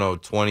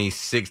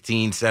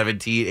 2016,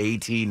 17,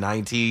 18,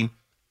 19.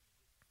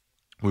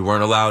 We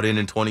weren't allowed in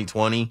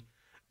 2020.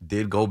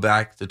 Did go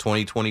back to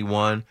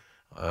 2021.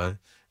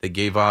 They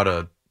gave out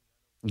a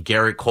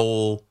Garrett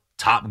Cole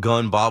Top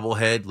Gun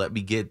bobblehead. Let me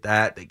get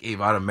that. They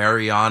gave out a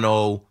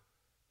Mariano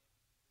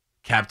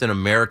Captain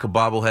America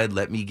bobblehead.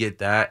 Let me get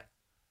that.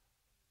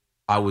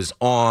 I was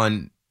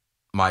on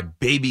my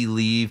baby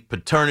leave,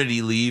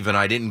 paternity leave, and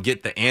I didn't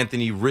get the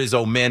Anthony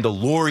Rizzo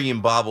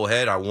Mandalorian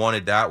bobblehead. I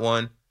wanted that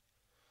one.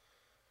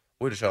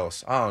 What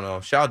else? I don't know.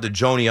 Shout out to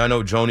Joni. I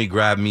know Joni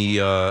grabbed me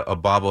a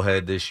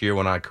bobblehead this year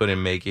when I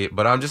couldn't make it,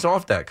 but I'm just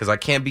off that because I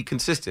can't be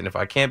consistent. If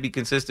I can't be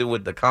consistent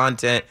with the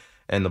content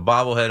and the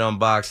bobblehead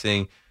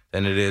unboxing,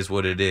 then it is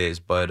what it is.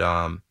 But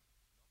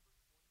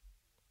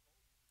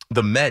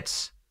the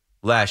Mets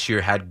last year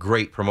had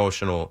great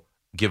promotional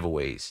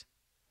giveaways,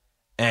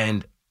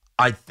 and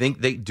I think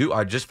they do.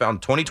 I just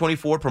found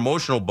 2024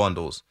 promotional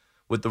bundles.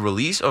 With the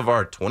release of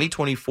our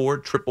 2024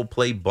 Triple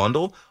Play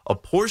bundle, a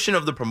portion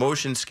of the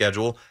promotion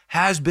schedule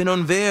has been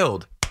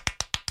unveiled.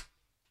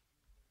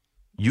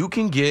 You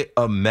can get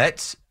a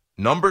Mets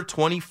number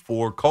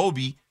 24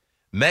 Kobe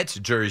Mets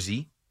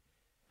jersey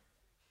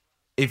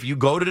if you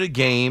go to the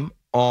game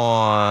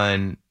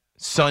on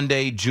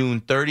Sunday, June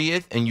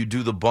 30th, and you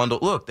do the bundle.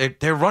 Look,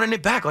 they're running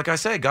it back. Like I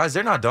said, guys,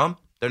 they're not dumb.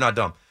 They're not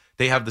dumb.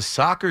 They have the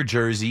soccer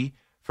jersey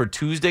for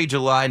Tuesday,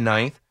 July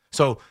 9th.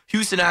 So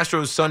Houston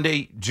Astros,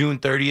 Sunday, June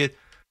 30th.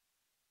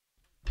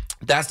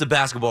 That's the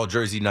basketball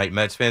jersey night,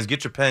 Mets fans.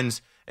 Get your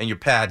pens and your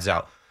pads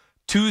out.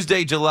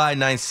 Tuesday, July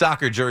 9th,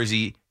 soccer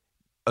jersey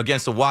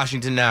against the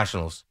Washington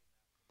Nationals.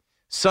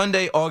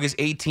 Sunday, August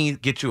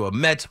 18th, get you a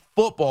Mets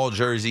football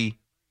jersey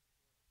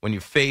when you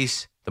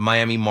face the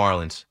Miami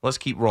Marlins. Let's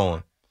keep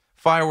rolling.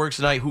 Fireworks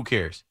night, who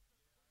cares?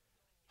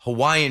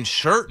 Hawaiian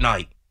shirt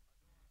night.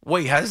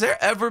 Wait, has there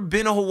ever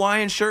been a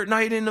Hawaiian shirt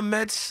night in the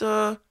Mets?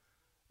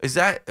 Is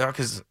that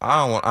because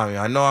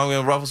I know I'm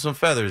gonna ruffle some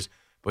feathers,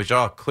 but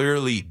y'all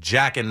clearly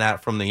jacking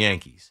that from the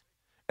Yankees,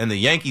 and the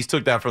Yankees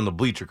took that from the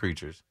Bleacher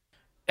Creatures.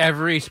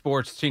 Every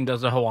sports team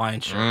does a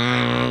Hawaiian shirt.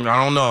 I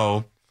don't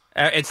know.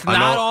 It's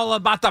not all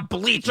about the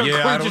Bleacher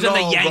Creatures and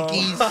the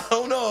Yankees. Bro. I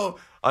don't know.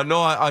 I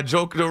know I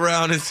joked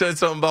around and said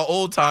something about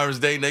Old Timers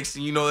Day. Next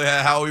thing you know, they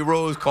had Howie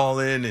Rose call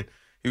in, and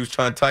he was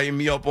trying to tighten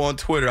me up on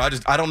Twitter. I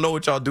don't know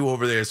what y'all do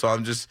over there, so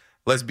I'm just,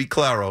 let's be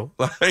claro.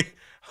 Like,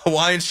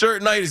 Hawaiian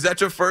shirt night, is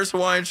that your first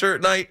Hawaiian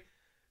shirt night?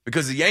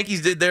 Because the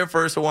Yankees did their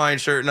first Hawaiian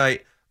shirt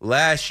night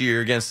last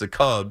year against the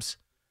Cubs.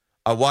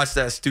 I watched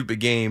that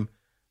stupid game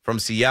from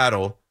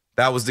Seattle.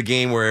 That was the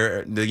game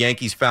where the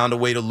Yankees found a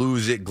way to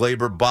lose it.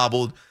 Glaber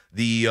bobbled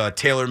the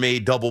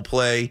tailor-made double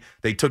play.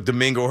 They took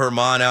Domingo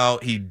Germán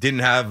out. He didn't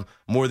have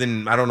more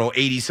than,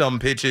 80-some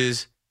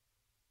pitches.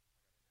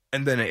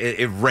 And then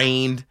it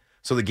rained,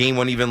 so the game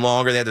went even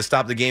longer. They had to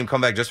stop the game,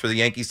 come back just for the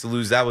Yankees to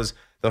lose. That was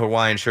the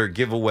Hawaiian shirt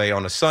giveaway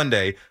on a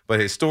Sunday. But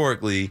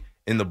historically,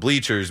 in the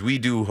bleachers, we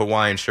do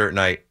Hawaiian shirt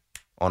night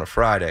on a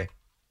Friday.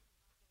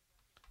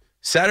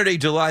 Saturday,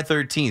 July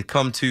 13th,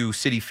 come to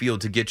Citi Field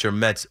to get your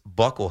Mets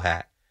bucket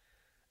hat.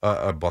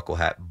 I'm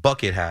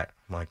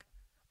like,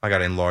 I got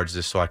to enlarge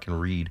this so I can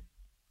read.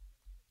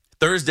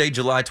 Thursday,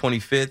 July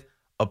 25th,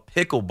 a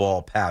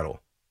pickleball paddle.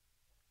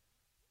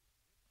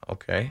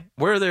 Okay.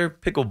 Where are there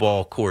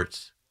pickleball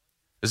courts?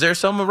 Is there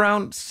some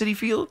around Citi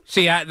Field?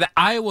 See,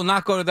 I will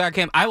not go to that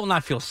game. I will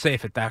not feel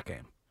safe at that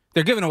game.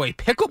 They're giving away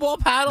pickleball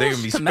paddles. They're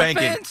gonna be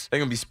spanking. They're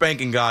gonna be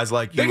spanking guys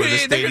like you in the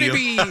stadium.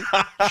 They're gonna be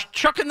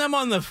chucking them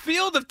on the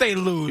field if they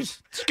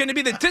lose. It's gonna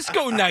be the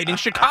disco night in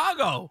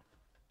Chicago.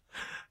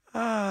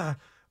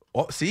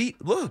 See,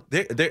 look,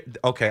 they're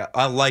okay.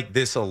 I like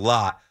this a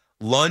lot.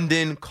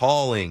 London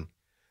calling.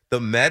 The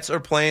Mets are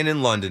playing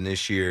in London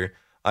this year.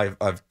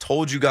 I've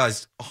told you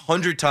guys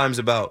 100 times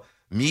about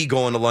me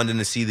going to London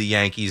to see the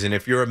Yankees. And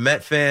if you're a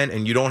Met fan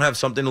and you don't have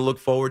something to look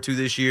forward to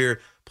this year,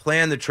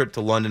 plan the trip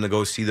to London to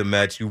go see the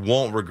Mets. You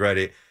won't regret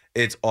it.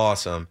 It's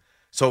awesome.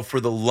 So for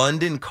the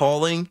London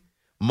calling,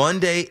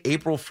 Monday,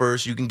 April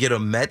 1st, you can get a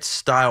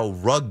Mets-style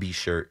rugby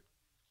shirt.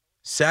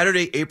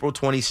 Saturday, April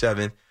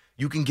 27th,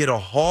 you can get a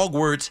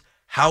Hogwarts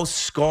house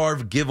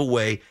scarf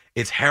giveaway.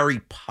 It's Harry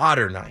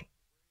Potter night.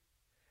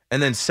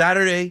 And then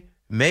Saturday,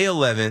 May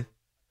 11th,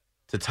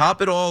 to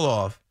top it all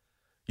off,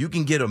 you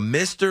can get a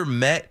Mr.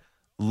 Met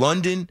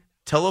London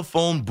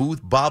telephone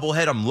booth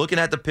bobblehead. I'm looking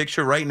at the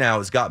picture right now.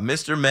 It's got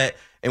Mr. Met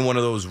in one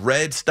of those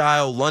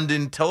red-style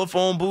London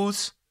telephone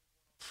booths.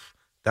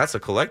 That's a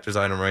collector's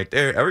item right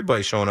there.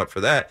 Everybody's showing up for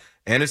that.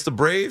 And it's the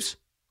Braves.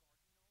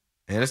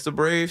 When is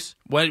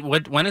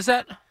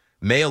that?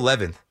 May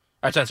 11th.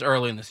 That's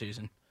early in the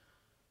season.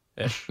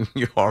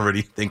 You're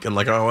already thinking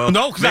like, oh, well.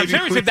 No, because I'm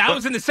serious. If that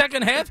was in the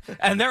second half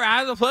and they're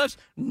out of the playoffs,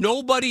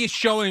 nobody is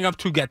showing up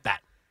to get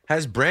that.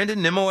 Has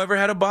Brandon Nimmo ever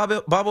had a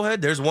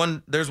bobblehead?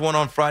 There's one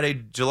on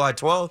Friday, July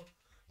 12th.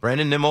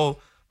 Brandon Nimmo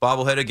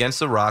bobblehead against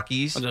the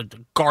Rockies.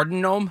 The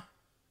Garden Gnome?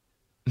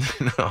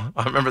 No,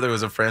 I remember there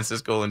was a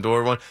Francisco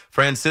Lindor one.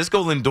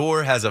 Francisco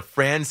Lindor has a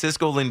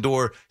Francisco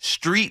Lindor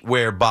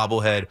streetwear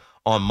bobblehead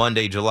on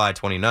Monday, July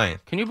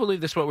 29th. Can you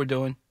believe this is what we're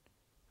doing?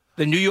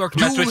 The New York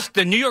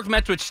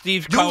Mets with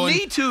Steve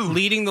Cohen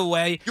leading the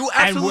way. You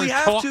absolutely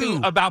have to. And we're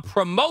talking about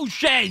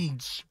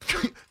promotions.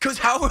 Because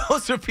how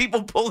else are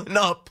people pulling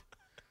up?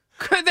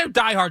 They're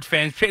diehard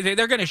fans.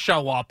 They're going to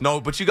show up. No,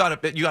 but you got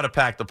to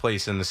pack the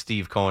place in the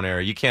Steve Cohen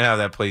era. You can't have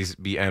that place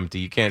be empty.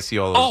 You can't see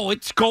all those. Oh,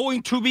 it's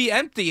going to be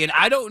empty. And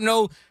I don't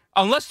know,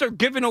 unless they're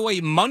giving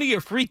away money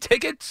or free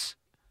tickets.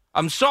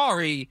 I'm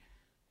sorry.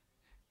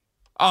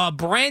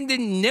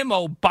 Brandon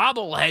Nimmo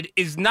bobblehead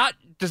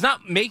does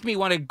not make me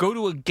want to go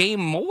to a game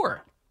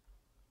more.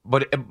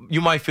 But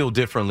you might feel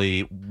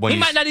differently when he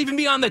might not even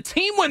be on the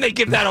team when they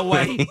give that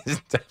away.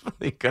 He's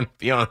definitely going to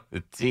be on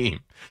the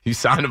team. You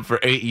signed him for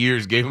 8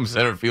 years, gave him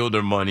center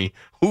fielder money.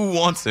 Who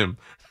wants him?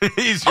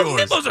 He's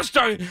yours. Nimmo's a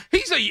star.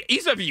 He's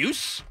of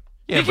use.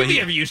 Yeah, he can be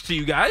of use to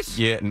you guys.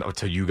 Yeah, no,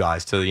 to you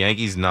guys. To the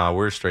Yankees, nah,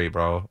 we're straight,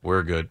 bro.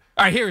 We're good.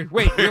 All right,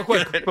 wait, real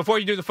quick, before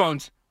you do the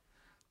phones.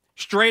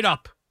 Straight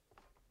up,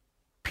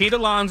 Pete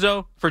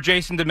Alonso for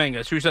Jason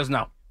Dominguez. Who says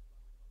no?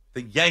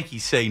 The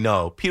Yankees say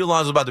no. Pete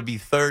Alonso's about to be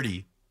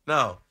 30.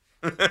 No.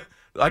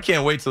 I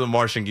can't wait till the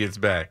Martian gets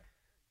back.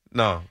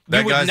 No.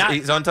 That guy's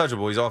he's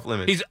untouchable. He's off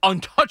limits. He's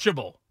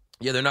untouchable.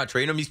 Yeah, they're not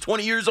trading him. He's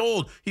 20 years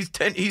old. He's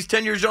 10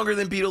 years younger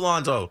than Pete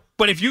Alonso.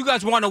 But if you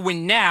guys want to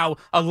win now,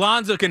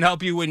 Alonso can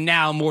help you win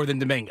now more than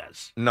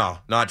Dominguez. No,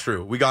 not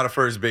true. We got a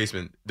first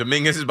baseman.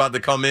 Dominguez is about to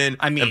come in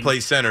and play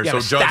center, so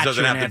Judge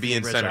doesn't have to be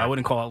in center. I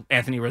wouldn't call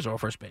Anthony Rizzo a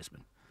first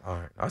baseman. All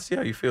right. I see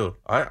how you feel.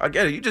 I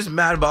get it. You're just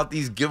mad about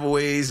these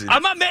giveaways.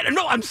 I'm not mad.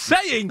 No, I'm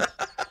saying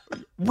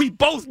we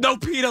both know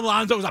Pete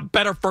Alonso is a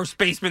better first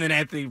baseman than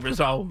Anthony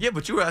Rizzo. Yeah,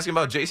 but you were asking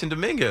about Jason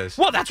Dominguez.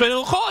 Well, that's what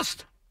it'll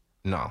cost.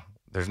 No,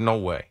 there's no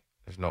way.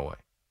 There's no way.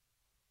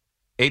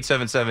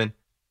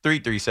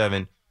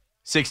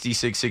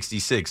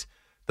 877-337-6666.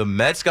 The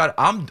Mets got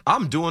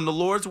I'm doing the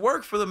Lord's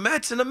work for the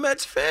Mets and the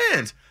Mets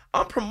fans.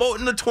 I'm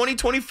promoting the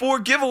 2024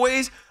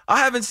 giveaways. I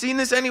haven't seen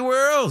this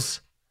anywhere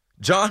else.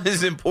 John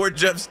is in Port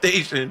Jeff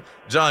Station.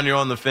 John, you're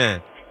on the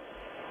Fan.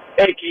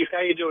 Hey, Keith. How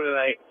you doing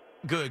tonight?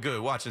 Good.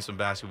 Watching some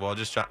basketball.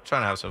 Just trying to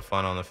have some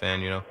fun on the Fan,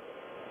 you know?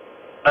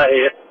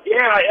 I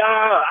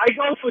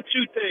go for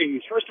two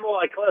things. First of all,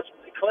 I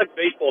collect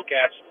baseball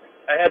caps.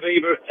 I have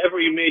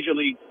every major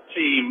league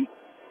team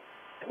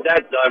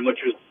that done, which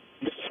was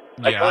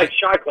I collect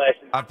shot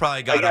glasses. I've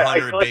probably got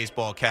 100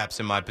 baseball caps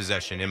in my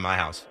possession in my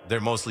house. They're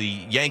mostly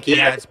Yankee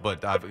hats,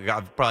 but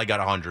I've probably got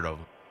 100 of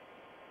them.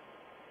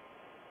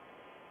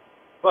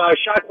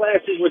 Shot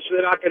glasses, which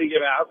they're not going to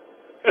give out.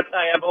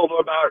 I have over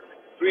about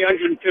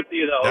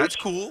 350 of those. That's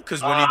cool,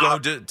 because when you go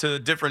to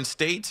different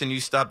states and you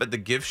stop at the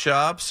gift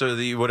shops or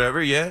the whatever,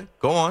 yeah,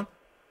 go on.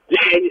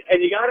 Yeah, and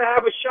you got to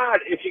have a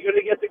shot. If you're going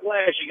to get the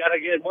glass, you got to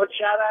get one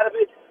shot out of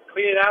it,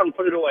 clean it out, and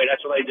put it away.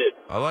 That's what I did.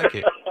 I like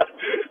it.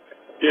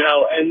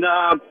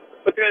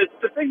 But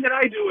the thing that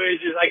I do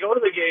is I go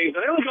to the games, and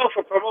I only go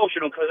for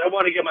promotional because I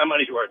want to get my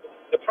money's worth.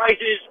 The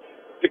prices,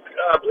 the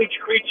bleach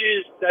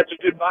creatures, that's a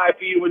good buy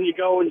for you when you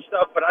go and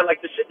stuff, but I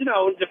like to sit, in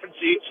different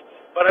seats.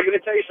 But I'm going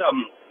to tell you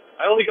something.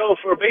 I only go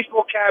for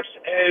baseball caps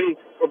and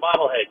for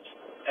bobbleheads.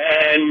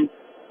 And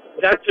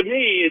that, to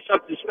me, is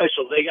something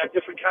special. They got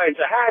different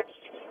kinds of hats,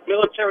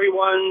 military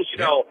ones,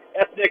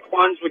 ethnic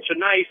ones, which are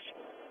nice,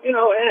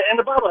 and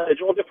the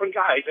bobbleheads, all different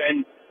guys.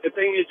 And the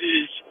thing is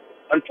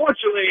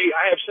unfortunately,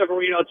 I have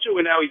Severino too,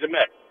 and now he's a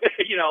Met.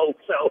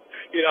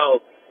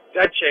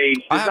 That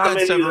changed. I have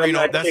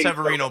that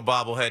Severino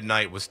bobblehead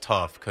night was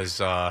tough because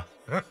I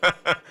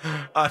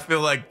feel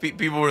like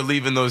people were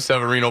leaving those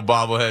Severino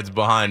bobbleheads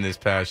behind this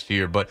past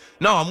year. But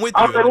no, I'm with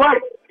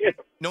you.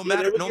 No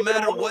matter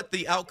what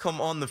the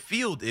outcome on the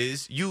field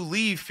is, you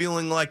leave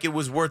feeling like it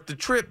was worth the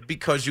trip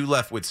because you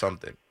left with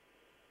something.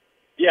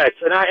 Yes,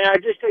 and I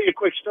just tell you a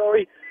quick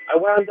story. I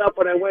wound up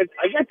when I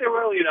got there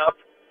early enough.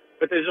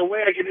 But there's a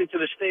way I get into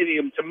the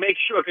stadium to make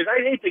sure, because I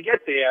hate to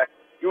get there.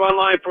 You're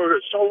online for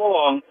so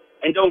long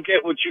and don't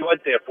get what you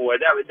went there for.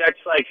 That's a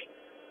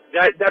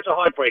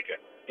heartbreaker.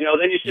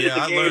 Then you sit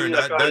at the game.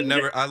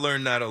 I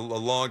learned that a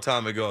long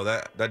time ago.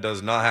 That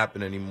does not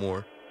happen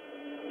anymore.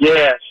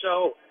 Yeah.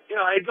 So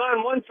I had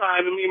gone one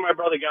time, and me and my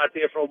brother got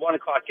there for a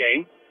 1:00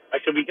 game. I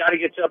said we got to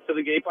get up to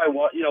the gate by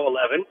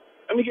 11.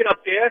 And we get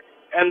up there,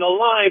 and the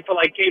line for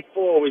gate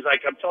 4 was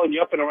I'm telling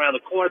you, up and around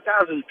the corner,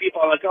 thousands of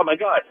people. I'm like, oh my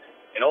God.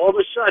 And all of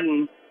a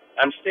sudden,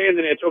 I'm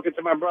standing there talking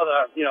to my brother,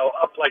 up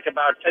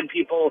about 10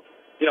 people,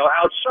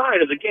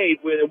 outside of the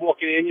gate where they're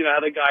walking in, how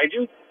they guide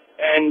you.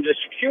 And the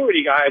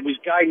security guy was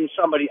guiding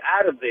somebody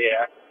out of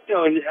there,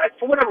 and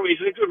for whatever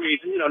reason, a good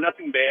reason,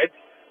 nothing bad.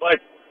 But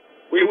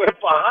we went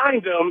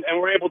behind them and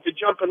were able to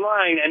jump in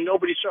line, and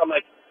nobody saw. I'm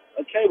like,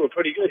 okay, we're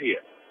pretty good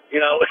here.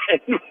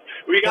 And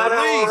we got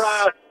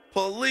our...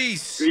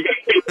 Police! We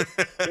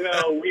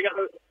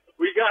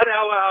got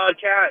our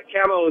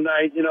camo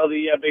night,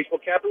 the baseball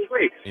cap. It was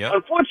great. Yep.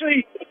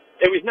 Unfortunately,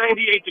 it was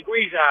 98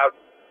 degrees out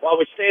while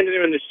we're standing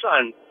there in the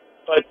sun,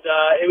 but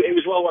it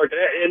was well worth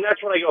it. And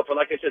that's what I go for.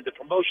 Like I said, the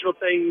promotional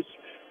things,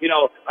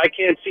 I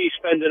can't see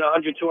spending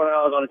 $100,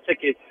 $200 on a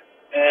ticket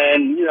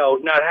and,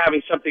 not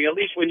having something, at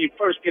least when you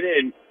first get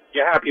in,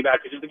 you're happy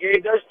about it. Because if the game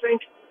does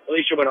stink, at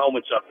least you went home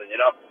with something,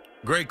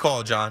 Great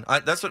call, John.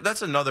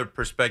 That's another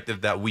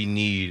perspective that we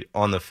need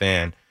on the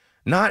fan.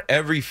 Not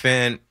every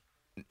fan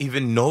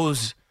even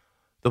knows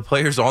the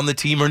players on the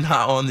team or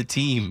not on the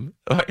team.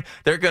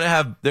 They're gonna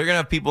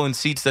have people in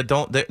seats that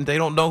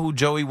don't know who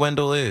Joey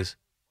Wendell is.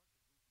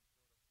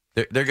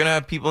 They're gonna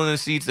have people in the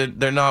seats that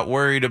they're not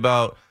worried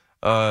about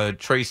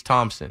Trace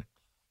Thompson.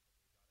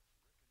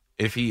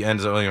 If he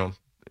ends up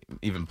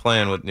even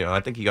playing with I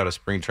think he got a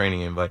spring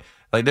training invite.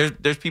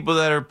 There's people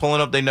that are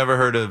pulling up, they never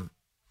heard of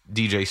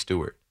DJ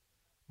Stewart,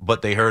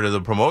 but they heard of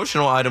the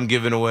promotional item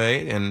given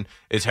away, and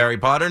it's Harry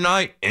Potter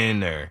night in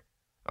there.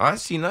 I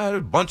seen that.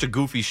 A bunch of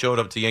goofies showed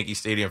up to Yankee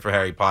Stadium for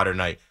Harry Potter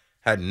night.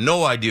 Had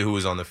no idea who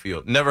was on the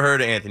field. Never heard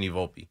of Anthony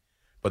Volpe.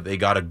 But they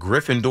got a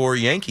Gryffindor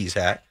Yankees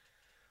hat.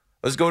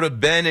 Let's go to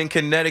Ben in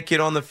Connecticut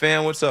on the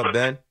fan. What's up,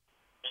 Ben?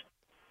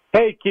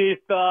 Hey, Keith.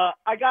 I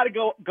got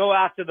to go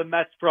after the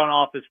Mets front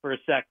office for a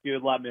sec, if you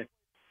would let me.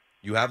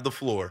 You have the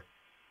floor.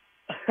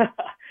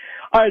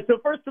 All right, so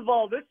first of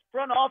all, this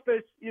front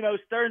office,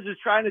 Stearns is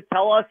trying to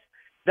tell us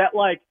that,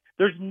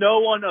 there's no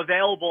one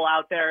available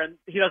out there and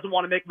he doesn't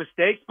want to make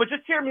mistakes. But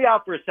just hear me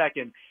out for a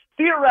second.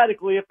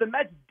 Theoretically, if the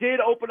Mets did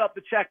open up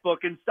the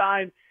checkbook and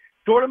sign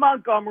Jordan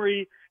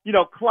Montgomery,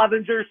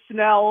 Clevenger,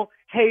 Snell,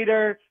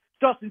 Hader,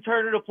 Justin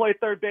Turner to play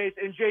third base,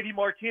 and JD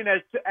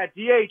Martinez at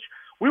DH,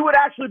 we would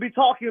actually be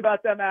talking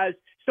about them as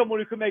someone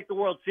who could make the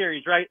World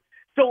Series, right?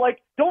 So,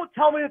 don't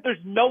tell me that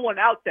there's no one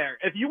out there.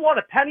 If you want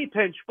a penny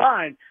pinch,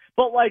 fine.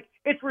 But,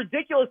 it's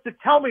ridiculous to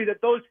tell me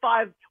that those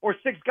 5 or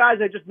 6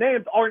 guys I just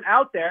named aren't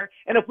out there.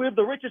 And if we have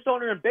the richest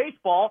owner in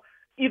baseball,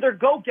 either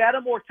go get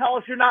them or tell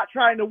us you're not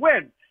trying to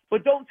win.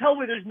 But don't tell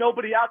me there's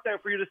nobody out there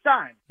for you to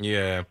sign.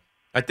 Yeah.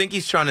 I think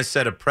he's trying to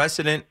set a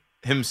precedent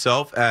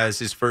himself as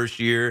his first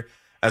year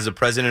as a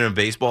president of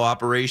baseball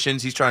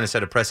operations. He's trying to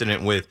set a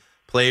precedent with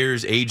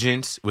players,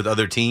 agents, with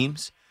other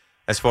teams,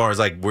 as far as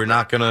we're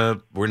not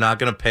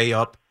gonna pay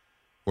up,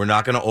 we're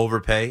not gonna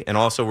overpay, and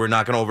also we're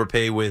not gonna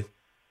overpay with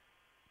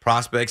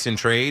prospects and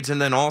trades.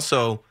 And then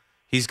also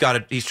he's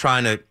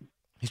trying to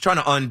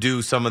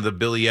undo some of the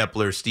Billy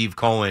Epler, Steve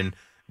Cohen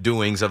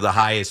doings of the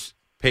highest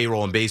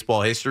payroll in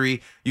baseball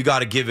history. You got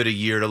to give it a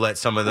year to let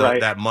some of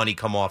that money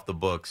come off the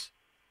books.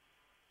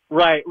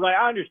 Right.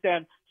 I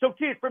understand. So,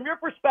 Keith, from your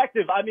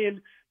perspective,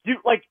 do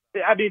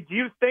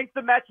you think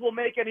the Mets will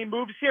make any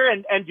moves here,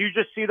 and do you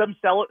just see them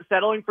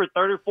settling for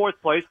third or fourth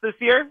place this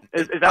year?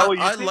 Is that what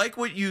you think? I like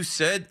what you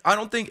said. I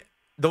don't think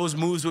those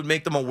moves would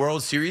make them a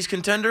World Series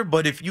contender,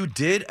 but if you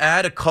did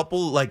add a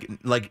couple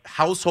like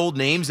household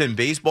names in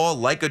baseball,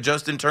 like a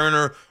Justin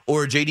Turner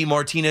or a JD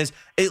Martinez,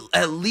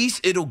 at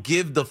least it'll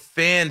give the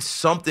fans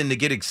something to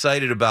get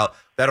excited about.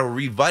 That'll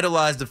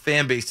revitalize the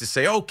fan base to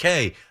say,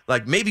 okay,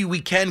 like maybe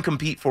we can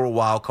compete for a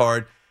wild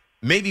card.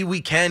 Maybe we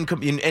can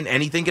compete, and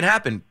anything can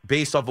happen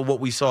based off of what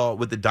we saw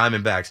with the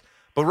Diamondbacks.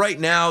 But right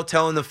now,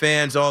 telling the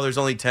fans, oh, there's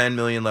only $10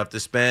 million left to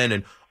spend,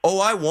 and oh,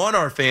 I want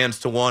our fans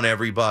to want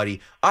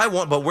everybody.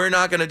 But we're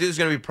not going to do. It's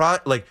going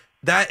to be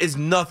that is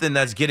nothing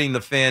that's getting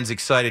the fans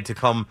excited to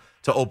come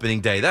to opening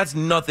day. That's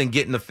nothing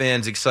getting the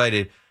fans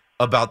excited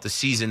about the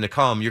season to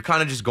come. You're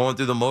kind of just going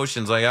through the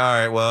motions, like, all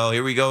right, well,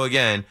 here we go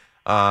again.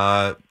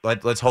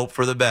 Let's hope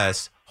for the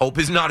best. Hope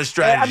is not a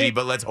strategy,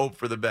 but let's hope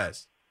for the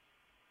best.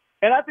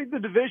 And I think the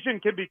division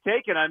can be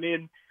taken. I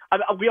mean,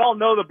 we all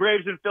know the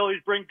Braves and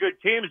Phillies bring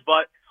good teams,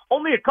 but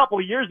only a couple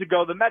of years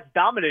ago, the Mets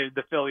dominated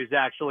the Phillies,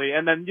 actually.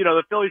 And then,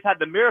 the Phillies had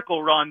the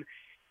miracle run,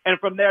 and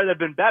from there they've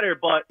been better.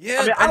 But,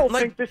 yeah, I don't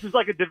think this is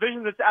like a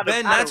division that's out of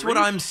Ben, that's what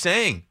I'm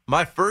saying.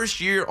 My first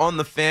year on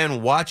the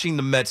Fan watching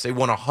the Mets, they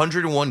won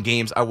 101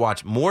 games. I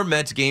watched more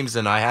Mets games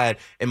than I had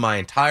in my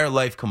entire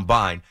life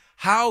combined.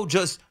 How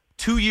just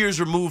 2 years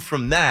removed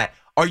from that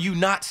are you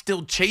not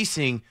still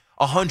chasing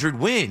 100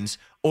 wins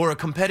or a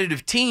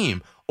competitive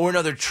team or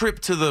another trip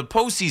to the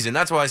postseason?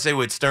 That's why I say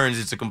with Stearns,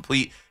 it's a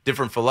complete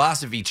different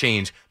philosophy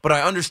change. But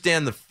I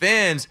understand the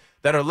fans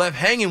that are left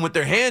hanging with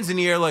their hands in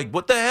the air like,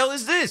 what the hell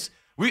is this?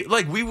 We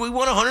won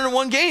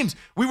 101 games.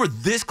 We were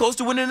this close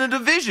to winning a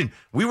division.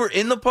 We were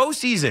in the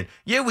postseason.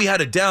 Yeah, we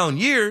had a down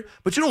year,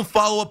 but you don't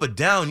follow up a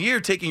down year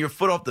taking your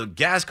foot off the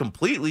gas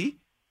completely.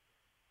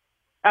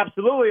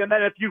 Absolutely. And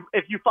then if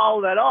you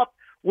follow that up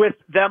with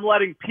them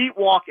letting Pete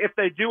walk, if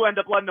they do end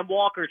up letting him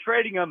walk or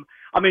trading him,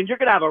 I mean, you're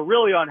going to have a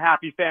really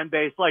unhappy fan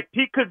base. Like,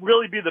 Pete could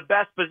really be the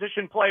best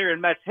position player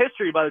in Mets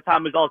history by the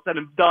time it's all said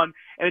and done,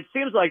 and it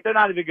seems like they're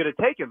not even going to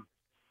take him.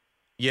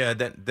 Yeah,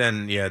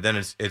 then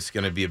it's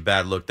going to be a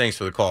bad look. Thanks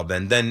for the call,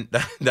 Ben. Then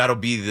that'll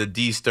be the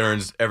D.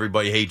 Stearns,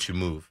 everybody hates you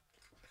move.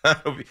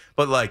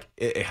 But,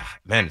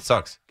 man, it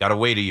sucks. Got to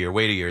wait a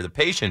year. The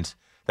patience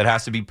that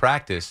has to be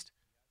practiced,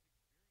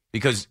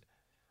 because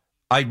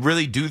I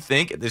really do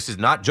think, this is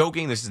not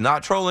joking, this is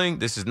not trolling,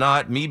 this is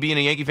not me being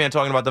a Yankee fan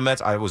talking about the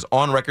Mets. I was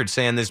on record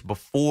saying this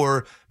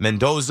before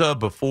Mendoza,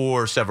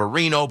 before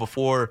Severino,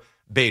 before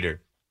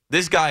Bader.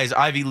 This guy is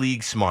Ivy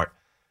League smart.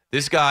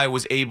 This guy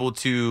was able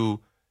to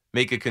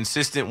make a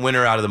consistent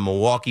winner out of the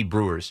Milwaukee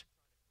Brewers.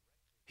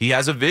 He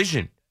has a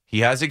vision.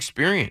 He has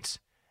experience.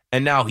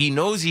 And now he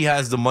knows he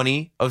has the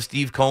money of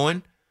Steve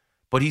Cohen,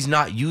 but he's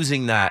not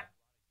using that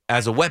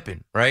as a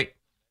weapon, right?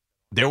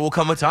 There will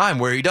come a time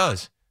where he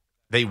does.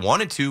 They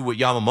wanted to with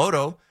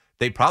Yamamoto.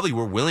 They probably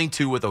were willing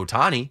to with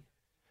Ohtani.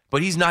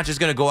 But he's not just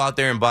going to go out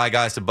there and buy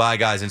guys to buy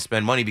guys and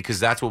spend money, because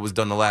that's what was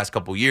done the last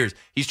couple of years.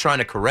 He's trying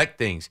to correct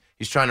things.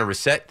 He's trying to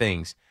reset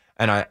things.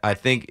 And I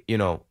think,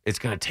 it's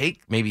going to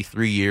take maybe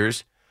 3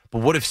 years.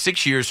 But what if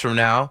 6 years from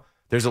now,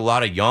 there's a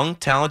lot of young,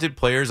 talented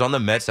players on the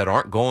Mets that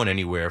aren't going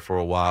anywhere for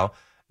a while,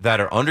 that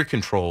are under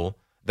control,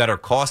 that are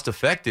cost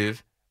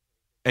effective,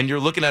 and you're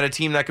looking at a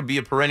team that could be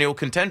a perennial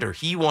contender.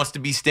 He wants to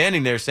be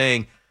standing there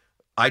saying,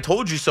 I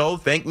told you so,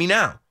 thank me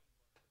now.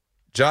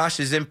 Josh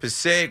is in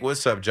Passaic.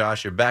 What's up,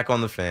 Josh? You're back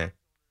on the Fan.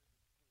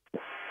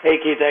 Hey,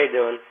 Keith, how you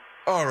doing?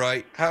 All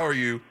right. How are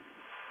you?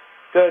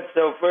 Good.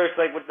 So first,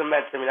 with the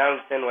Mets, I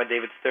understand why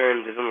David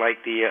Stearns isn't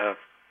like the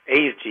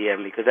A's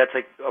GM, because that's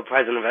like a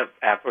president of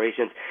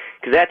operations,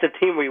 because that's a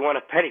team where you want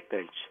a penny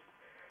pinch.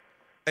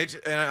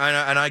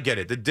 And I get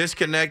it. The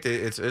disconnect,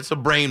 it's a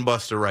brain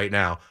buster right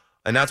now.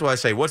 And that's why I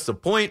say, what's the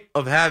point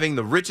of having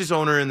the richest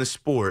owner in the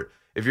sport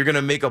if you're going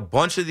to make a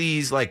bunch of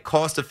these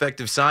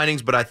cost-effective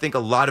signings? But I think a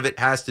lot of it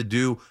has to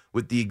do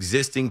with the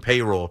existing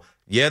payroll.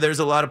 Yeah, there's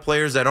a lot of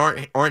players that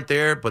aren't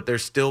there, but they're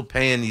still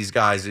paying these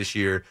guys this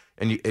year.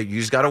 And you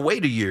just got to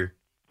wait a year,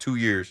 2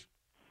 years.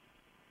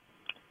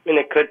 I mean,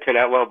 it could turn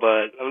out well,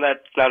 but that's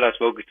not us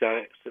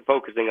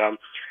focusing on.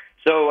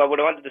 So what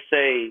I wanted to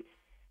say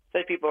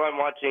people aren't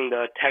watching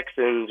the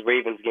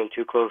Texans-Ravens game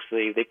too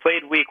closely. They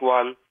played week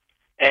 1,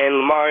 and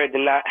Lamar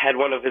had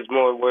one of his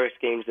more worst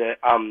games this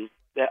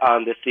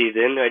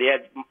season. Right? He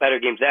had better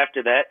games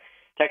after that.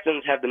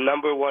 Texans have the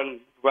number 1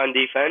 run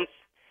defense,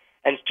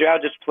 and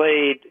Stroud just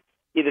played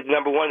either the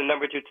number 1 and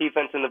number 2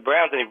 defense in the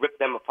Browns, and he ripped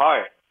them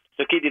apart.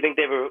 So, Keith, do you think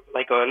they were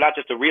not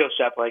just a real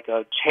shot, but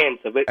a chance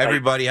of it?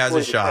 Everybody has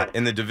a shot.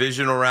 In the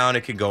divisional round,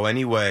 it can go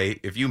any way.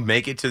 If you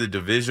make it to the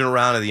divisional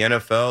round of the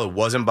NFL, it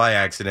wasn't by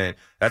accident.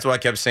 That's what I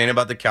kept saying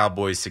about the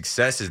Cowboys.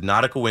 Success is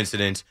not a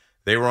coincidence.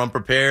 They were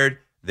unprepared.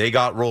 They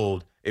got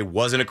rolled. It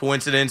wasn't a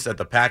coincidence that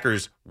the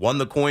Packers won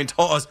the coin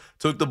toss,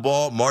 took the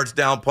ball, marched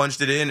down,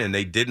 punched it in, and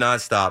they did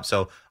not stop.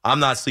 So I'm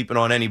not sleeping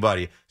on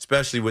anybody,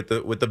 especially with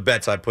the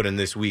bets I put in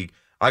this week.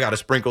 I got to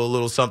sprinkle a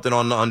little something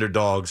on the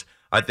underdogs.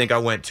 I think I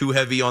went too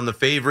heavy on the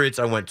favorites.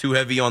 I went too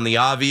heavy on the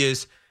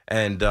obvious.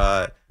 And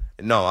no,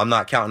 I'm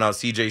not counting out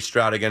C.J.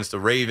 Stroud against the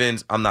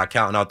Ravens. I'm not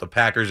counting out the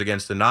Packers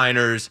against the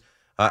Niners.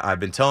 I've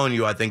been telling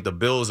you, I think the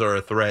Bills are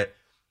a threat.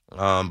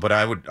 But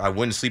I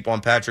wouldn't sleep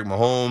on Patrick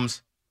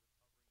Mahomes.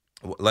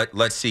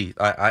 Let's see.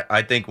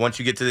 I think once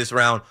you get to this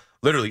round,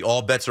 literally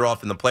all bets are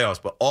off in the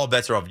playoffs, but all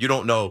bets are off. You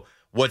don't know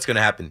what's going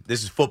to happen.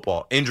 This is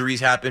football. Injuries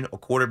happen. A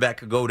quarterback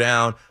could go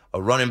down.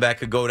 A running back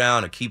could go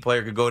down. A key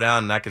player could go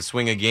down, and that could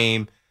swing a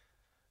game.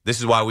 This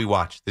is why we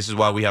watch. This is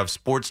why we have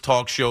sports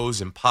talk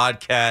shows and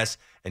podcasts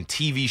and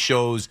TV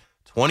shows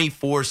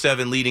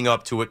 24/7 leading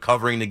up to it,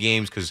 covering the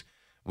games, because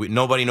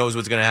nobody knows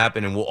what's going to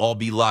happen, and we'll all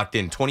be locked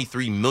in.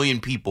 23 million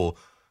people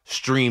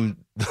streamed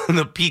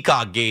the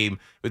Peacock game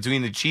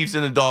between the Chiefs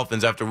and the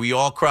Dolphins after we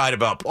all cried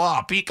about,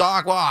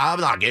 Peacock, I'm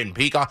not getting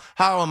Peacock.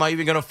 How am I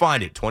even going to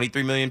find it?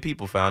 23 million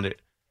people found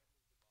it.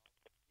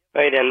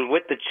 Right, and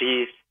with the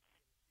Chiefs,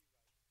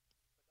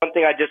 one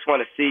thing I just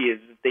want to see is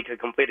if they could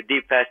complete a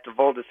deep pass to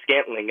Valdez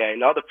Scantling.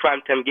 In all the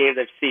primetime games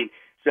I've seen,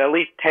 so at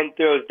least 10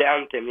 throws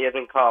down to him. He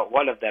hasn't caught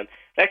one of them.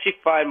 I actually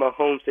find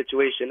Mahomes'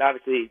 situation,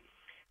 obviously,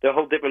 they're a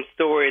whole different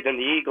story than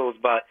the Eagles,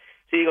 but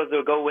the Eagles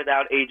will go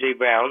without A.J.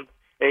 Brown.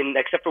 And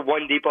except for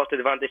one deep ball to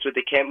Devontae Smith,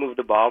 they can't move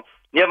the ball.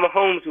 You have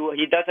Mahomes, who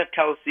he does have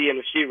Kelsey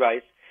and Rashee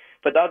Rice,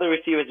 but the other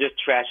receivers just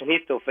trash, and he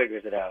still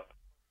figures it out.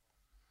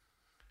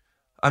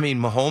 I mean,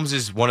 Mahomes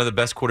is one of the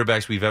best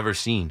quarterbacks we've ever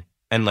seen.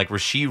 And like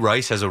Rashee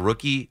Rice as a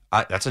rookie,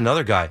 that's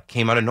another guy.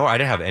 Came out of nowhere. I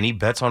didn't have any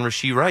bets on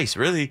Rashee Rice,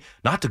 really.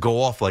 Not to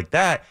go off like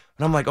that.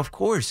 And I'm like, of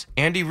course.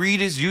 Andy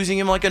Reid is using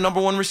him like a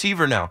number one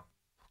receiver now.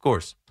 Of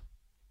course.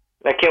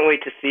 I can't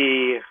wait to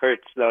see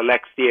Hurts, though,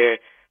 next year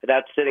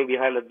without sitting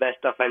behind the best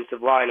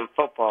offensive line in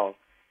football.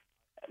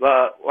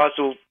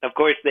 Also, of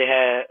course, the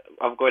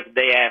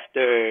day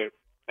after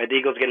the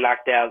Eagles get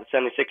knocked out, the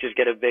 76ers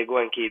get a big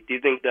win. Keith, do you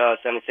think the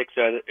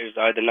 76ers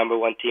are the number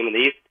one team in the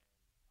East?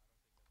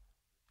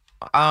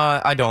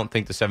 I don't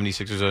think the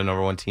 76ers are the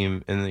number one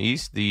team in the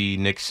East. The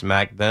Knicks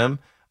smacked them.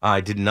 I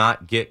did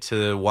not get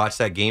to watch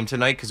that game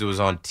tonight because it was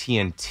on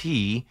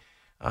TNT.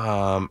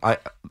 Joel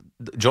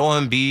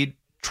Embiid,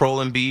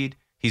 Troll Embiid,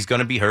 he's going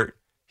to be hurt.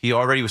 He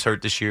already was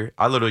hurt this year.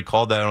 I literally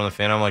called that on the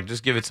fan. I'm like,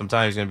 just give it some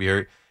time. He's going to be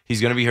hurt. He's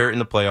going to be hurt in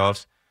the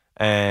playoffs.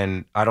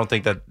 And I don't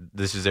think that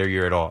this is their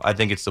year at all. I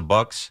think it's the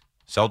Bucks,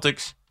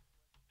 Celtics,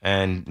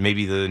 and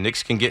maybe the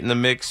Knicks can get in the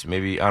mix.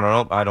 Maybe, I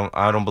don't know.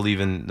 I don't believe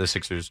in the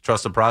Sixers.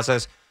 Trust the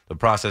process. The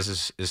process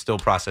is still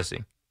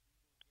processing.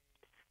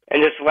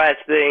 And just last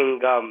thing,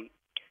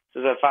 so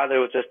my father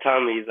was just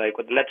telling me, he's like,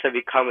 what the Nets have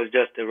become is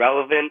just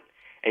irrelevant.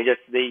 And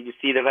you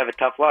see them have a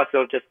tough loss,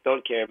 so just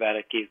don't care about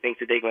it, Keith. Thanks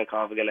for taking my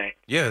call. Have a good night.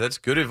 Yeah, that's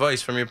good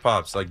advice from your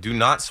pops. Like, do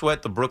not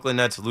sweat the Brooklyn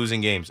Nets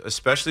losing games,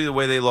 especially the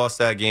way they lost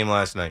that game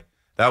last night.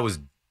 That was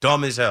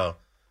dumb as hell.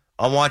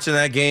 I'm watching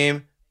that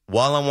game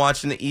while I'm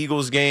watching the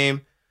Eagles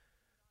game,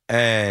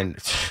 and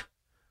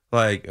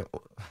like,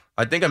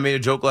 I think I made a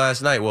joke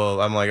last night.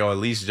 Well, I'm like, at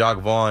least Jacques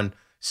Vaughn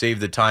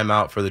saved the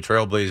timeout for the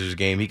Trailblazers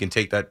game. He can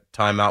take that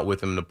timeout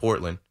with him to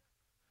Portland.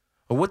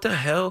 But what the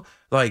hell?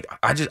 Like,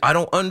 I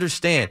don't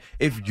understand.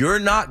 If you're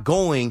not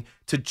going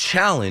to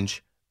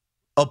challenge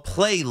a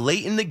play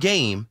late in the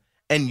game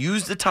and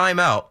use the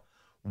timeout,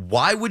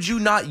 why would you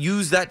not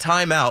use that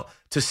timeout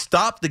to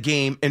stop the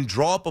game and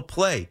draw up a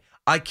play?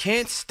 I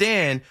can't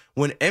stand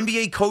when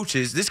NBA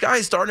coaches, this guy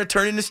is starting to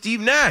turn into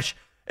Steve Nash,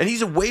 and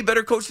he's a way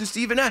better coach than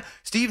Steve Nash.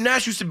 Steve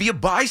Nash used to be a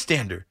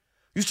bystander,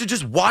 used to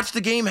just watch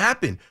the game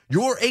happen.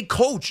 You're a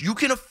coach. You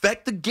can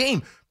affect the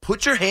game.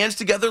 Put your hands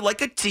together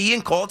like a T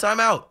and call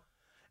timeout.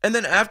 And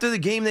then after the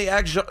game, they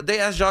asked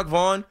Jacques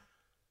Vaughn.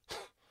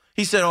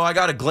 He said, I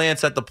got to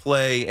glance at the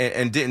play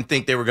and didn't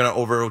think they were going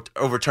to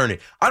overturn it.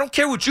 I don't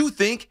care what you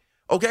think,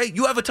 okay?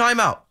 You have a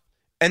timeout,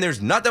 and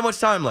there's not that much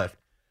time left.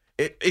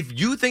 If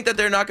you think that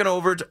they're not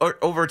going to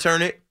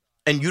overturn it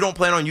and you don't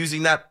plan on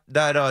using that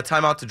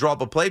timeout to draw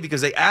up a play,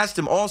 because they asked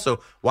him also,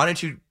 why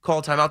didn't you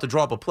call timeout to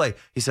draw up a play?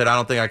 He said, I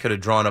don't think I could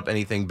have drawn up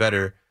anything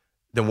better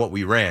than what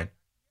we ran.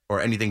 Or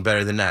anything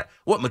better than that.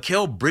 What,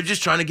 Mikal Bridges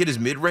trying to get his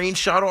mid-range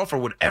shot off or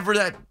whatever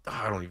that?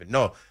 I don't even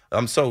know.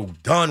 I'm so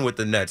done with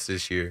the Nets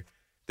this year.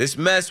 This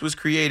mess was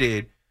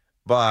created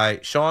by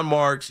Sean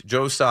Marks,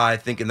 Joe Tsai,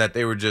 thinking that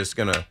they were just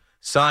going to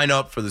sign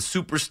up for the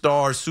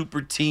superstar,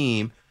 super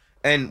team.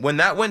 And when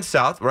that went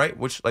south, right,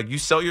 which, like, you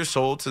sell your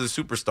soul to the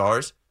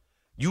superstars,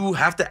 you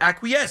have to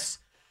acquiesce.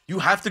 You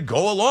have to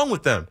go along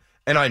with them.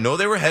 And I know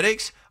there were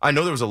headaches. I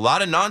know there was a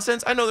lot of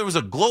nonsense. I know there was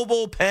a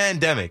global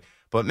pandemic.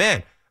 But,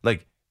 man,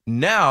 like,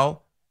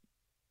 now,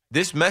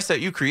 this mess that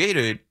you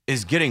created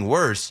is getting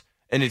worse,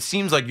 and it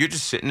seems like you're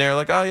just sitting there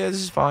like, oh, yeah, this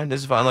is fine.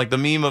 This is fine. Like the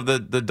meme of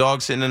the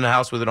dog sitting in the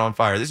house with it on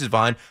fire. This is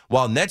fine.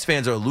 While Nets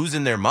fans are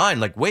losing their mind.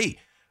 Like, wait,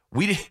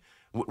 we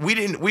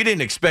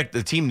didn't expect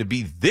the team to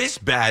be this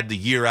bad the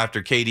year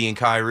after KD and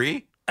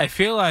Kyrie. I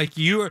feel like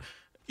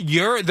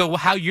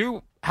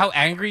how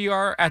angry you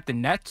are at the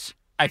Nets.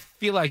 I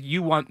feel like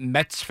you want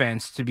Mets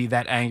fans to be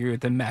that angry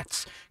at the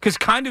Mets, because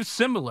kind of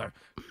similar.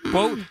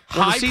 Both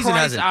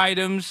high-priced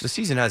items. The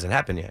season hasn't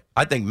happened yet.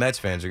 I think Mets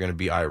fans are going to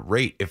be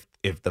irate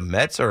if the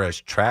Mets are as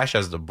trash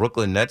as the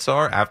Brooklyn Nets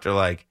are after,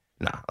 like,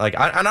 nah. Like,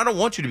 I don't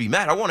want you to be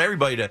mad. I want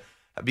everybody to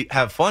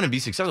have fun and be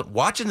successful.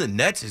 Watching the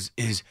Nets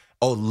is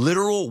a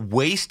literal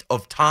waste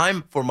of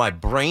time for my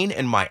brain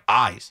and my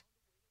eyes.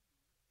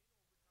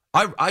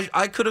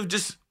 I could have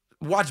just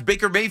watched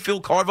Baker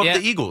Mayfield carve up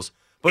the Eagles.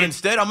 But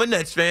instead, I'm a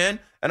Nets fan,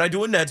 and I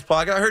do a Nets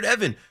podcast. I heard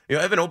Evan.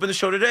 Evan opened the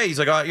show today. He's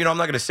like, I'm not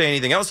going to say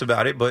anything else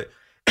about it, but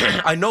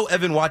I know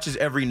Evan watches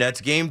every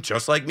Nets game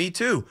just like me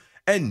too.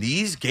 And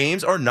these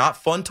games are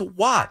not fun to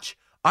watch.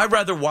 I'd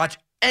rather watch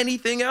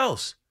anything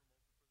else.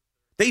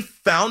 They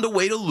found a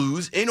way to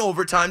lose in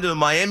overtime to the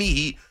Miami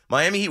Heat.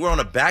 Miami Heat were on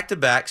a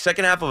back-to-back,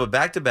 second half of a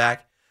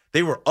back-to-back.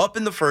 They were up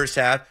in the first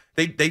half.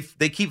 They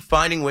keep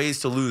finding ways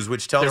to lose,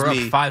 which tells me... They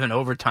were up 5 in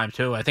overtime,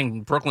 too. I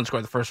think Brooklyn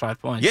scored the first 5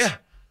 points.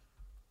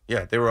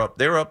 Yeah, they were up.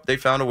 They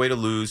found a way to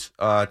lose.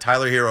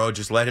 Tyler Hero,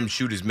 just let him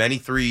shoot as many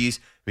threes.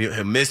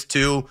 He'll miss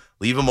 2,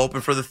 leave him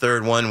open for the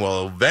third one.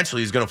 Well,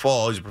 eventually he's going to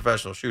fall. He's a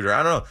professional shooter.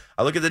 I don't know.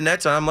 I look at the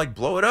Nets and I'm like,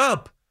 blow it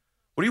up.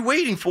 What are you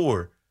waiting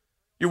for?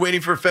 You're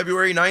waiting for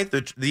February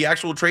 9th, the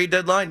actual trade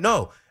deadline?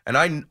 No. And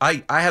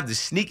I have the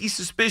sneaky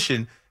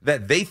suspicion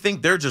that they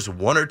think they're just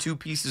 1 or 2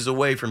 pieces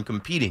away from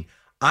competing.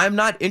 I'm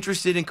not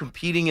interested in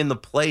competing in the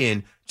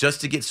play-in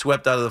just to get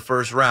swept out of the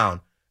first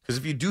round. Because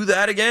if you do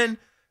that again,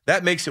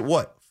 that makes it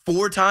what?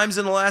 4 times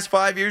in the last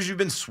 5 years you've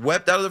been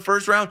swept out of the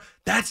first round?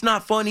 That's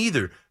not fun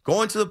either.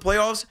 Going to the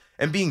playoffs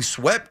and being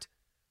swept,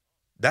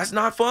 that's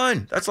not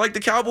fun. That's like the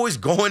Cowboys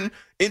going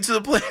into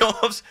the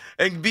playoffs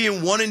and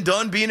being one and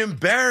done, being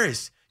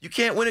embarrassed. You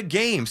can't win a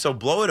game, so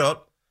blow it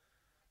up.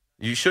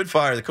 You should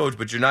fire the coach,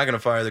 but you're not going to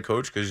fire the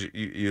coach because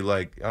you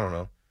like, I don't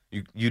know.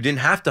 You didn't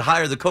have to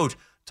hire the coach.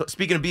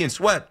 Speaking of being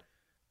swept,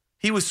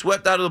 he was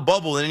swept out of the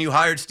bubble, and then you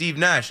hired Steve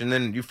Nash, and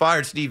then you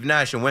fired Steve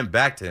Nash and went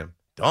back to him.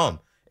 Dumb.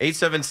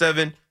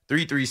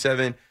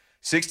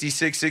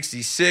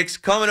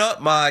 877-337-6666. Coming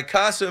up, my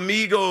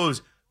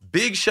Casamigos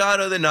big shot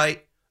of the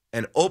night,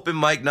 and open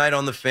mic night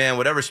on the Fan,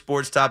 whatever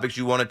sports topics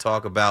you want to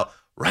talk about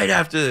right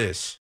after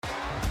this.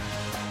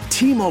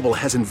 T-Mobile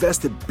has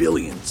invested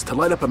billions to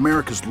light up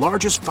America's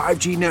largest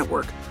 5G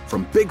network,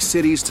 from big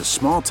cities to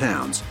small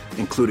towns,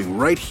 including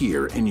right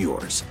here in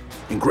yours.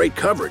 And great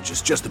coverage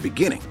is just the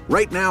beginning.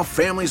 Right now,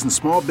 families and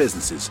small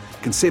businesses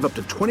can save up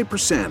to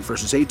 20%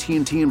 versus AT&T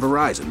and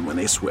Verizon when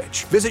they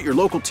switch. Visit your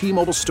local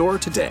T-Mobile store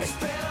today.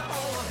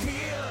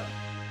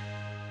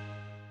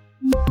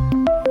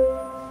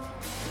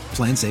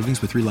 Plan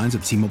savings with 3 lines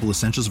of T-Mobile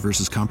Essentials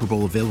versus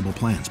comparable available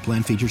plans.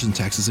 Plan features and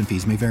taxes and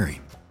fees may vary.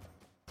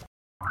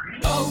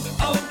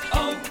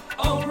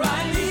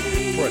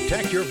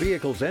 Protect your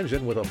vehicle's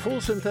engine with a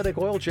full synthetic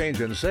oil change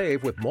and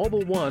save with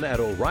Mobil 1 at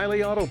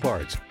O'Reilly Auto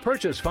Parts.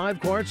 Purchase 5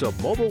 quarts of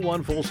Mobil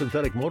 1 full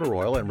synthetic motor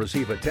oil and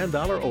receive a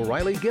 $10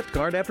 O'Reilly gift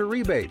card after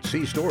rebate.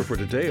 See store for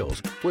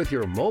details. With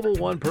your Mobil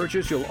 1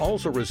 purchase, you'll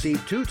also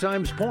receive 2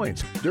 times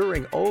points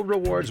during O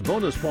Rewards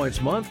Bonus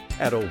Points Month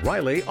at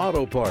O'Reilly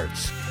Auto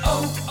Parts.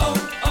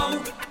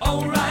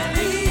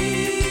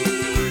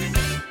 O'Reilly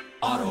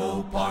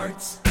Auto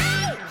Parts.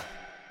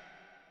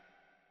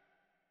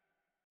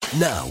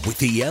 Now, with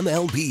the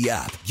MLB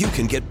app, you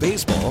can get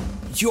baseball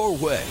your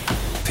way.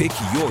 Pick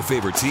your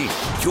favorite team,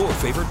 your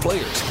favorite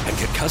players, and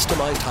get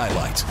customized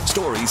highlights,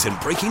 stories, and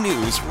breaking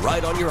news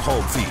right on your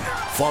home feed.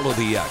 Follow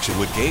the action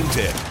with Game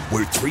 10,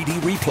 where 3D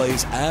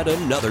replays add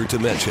another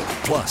dimension.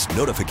 Plus,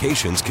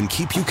 notifications can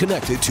keep you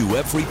connected to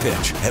every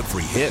pitch,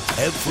 every hit,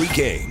 every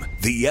game.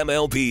 The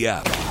MLB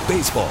app.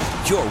 Baseball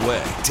your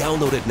way.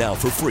 Download it now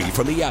for free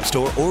from the App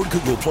Store or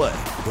Google Play.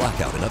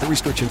 Blackout and other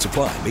restrictions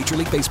apply. Major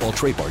League Baseball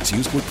trademarks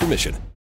used with permission.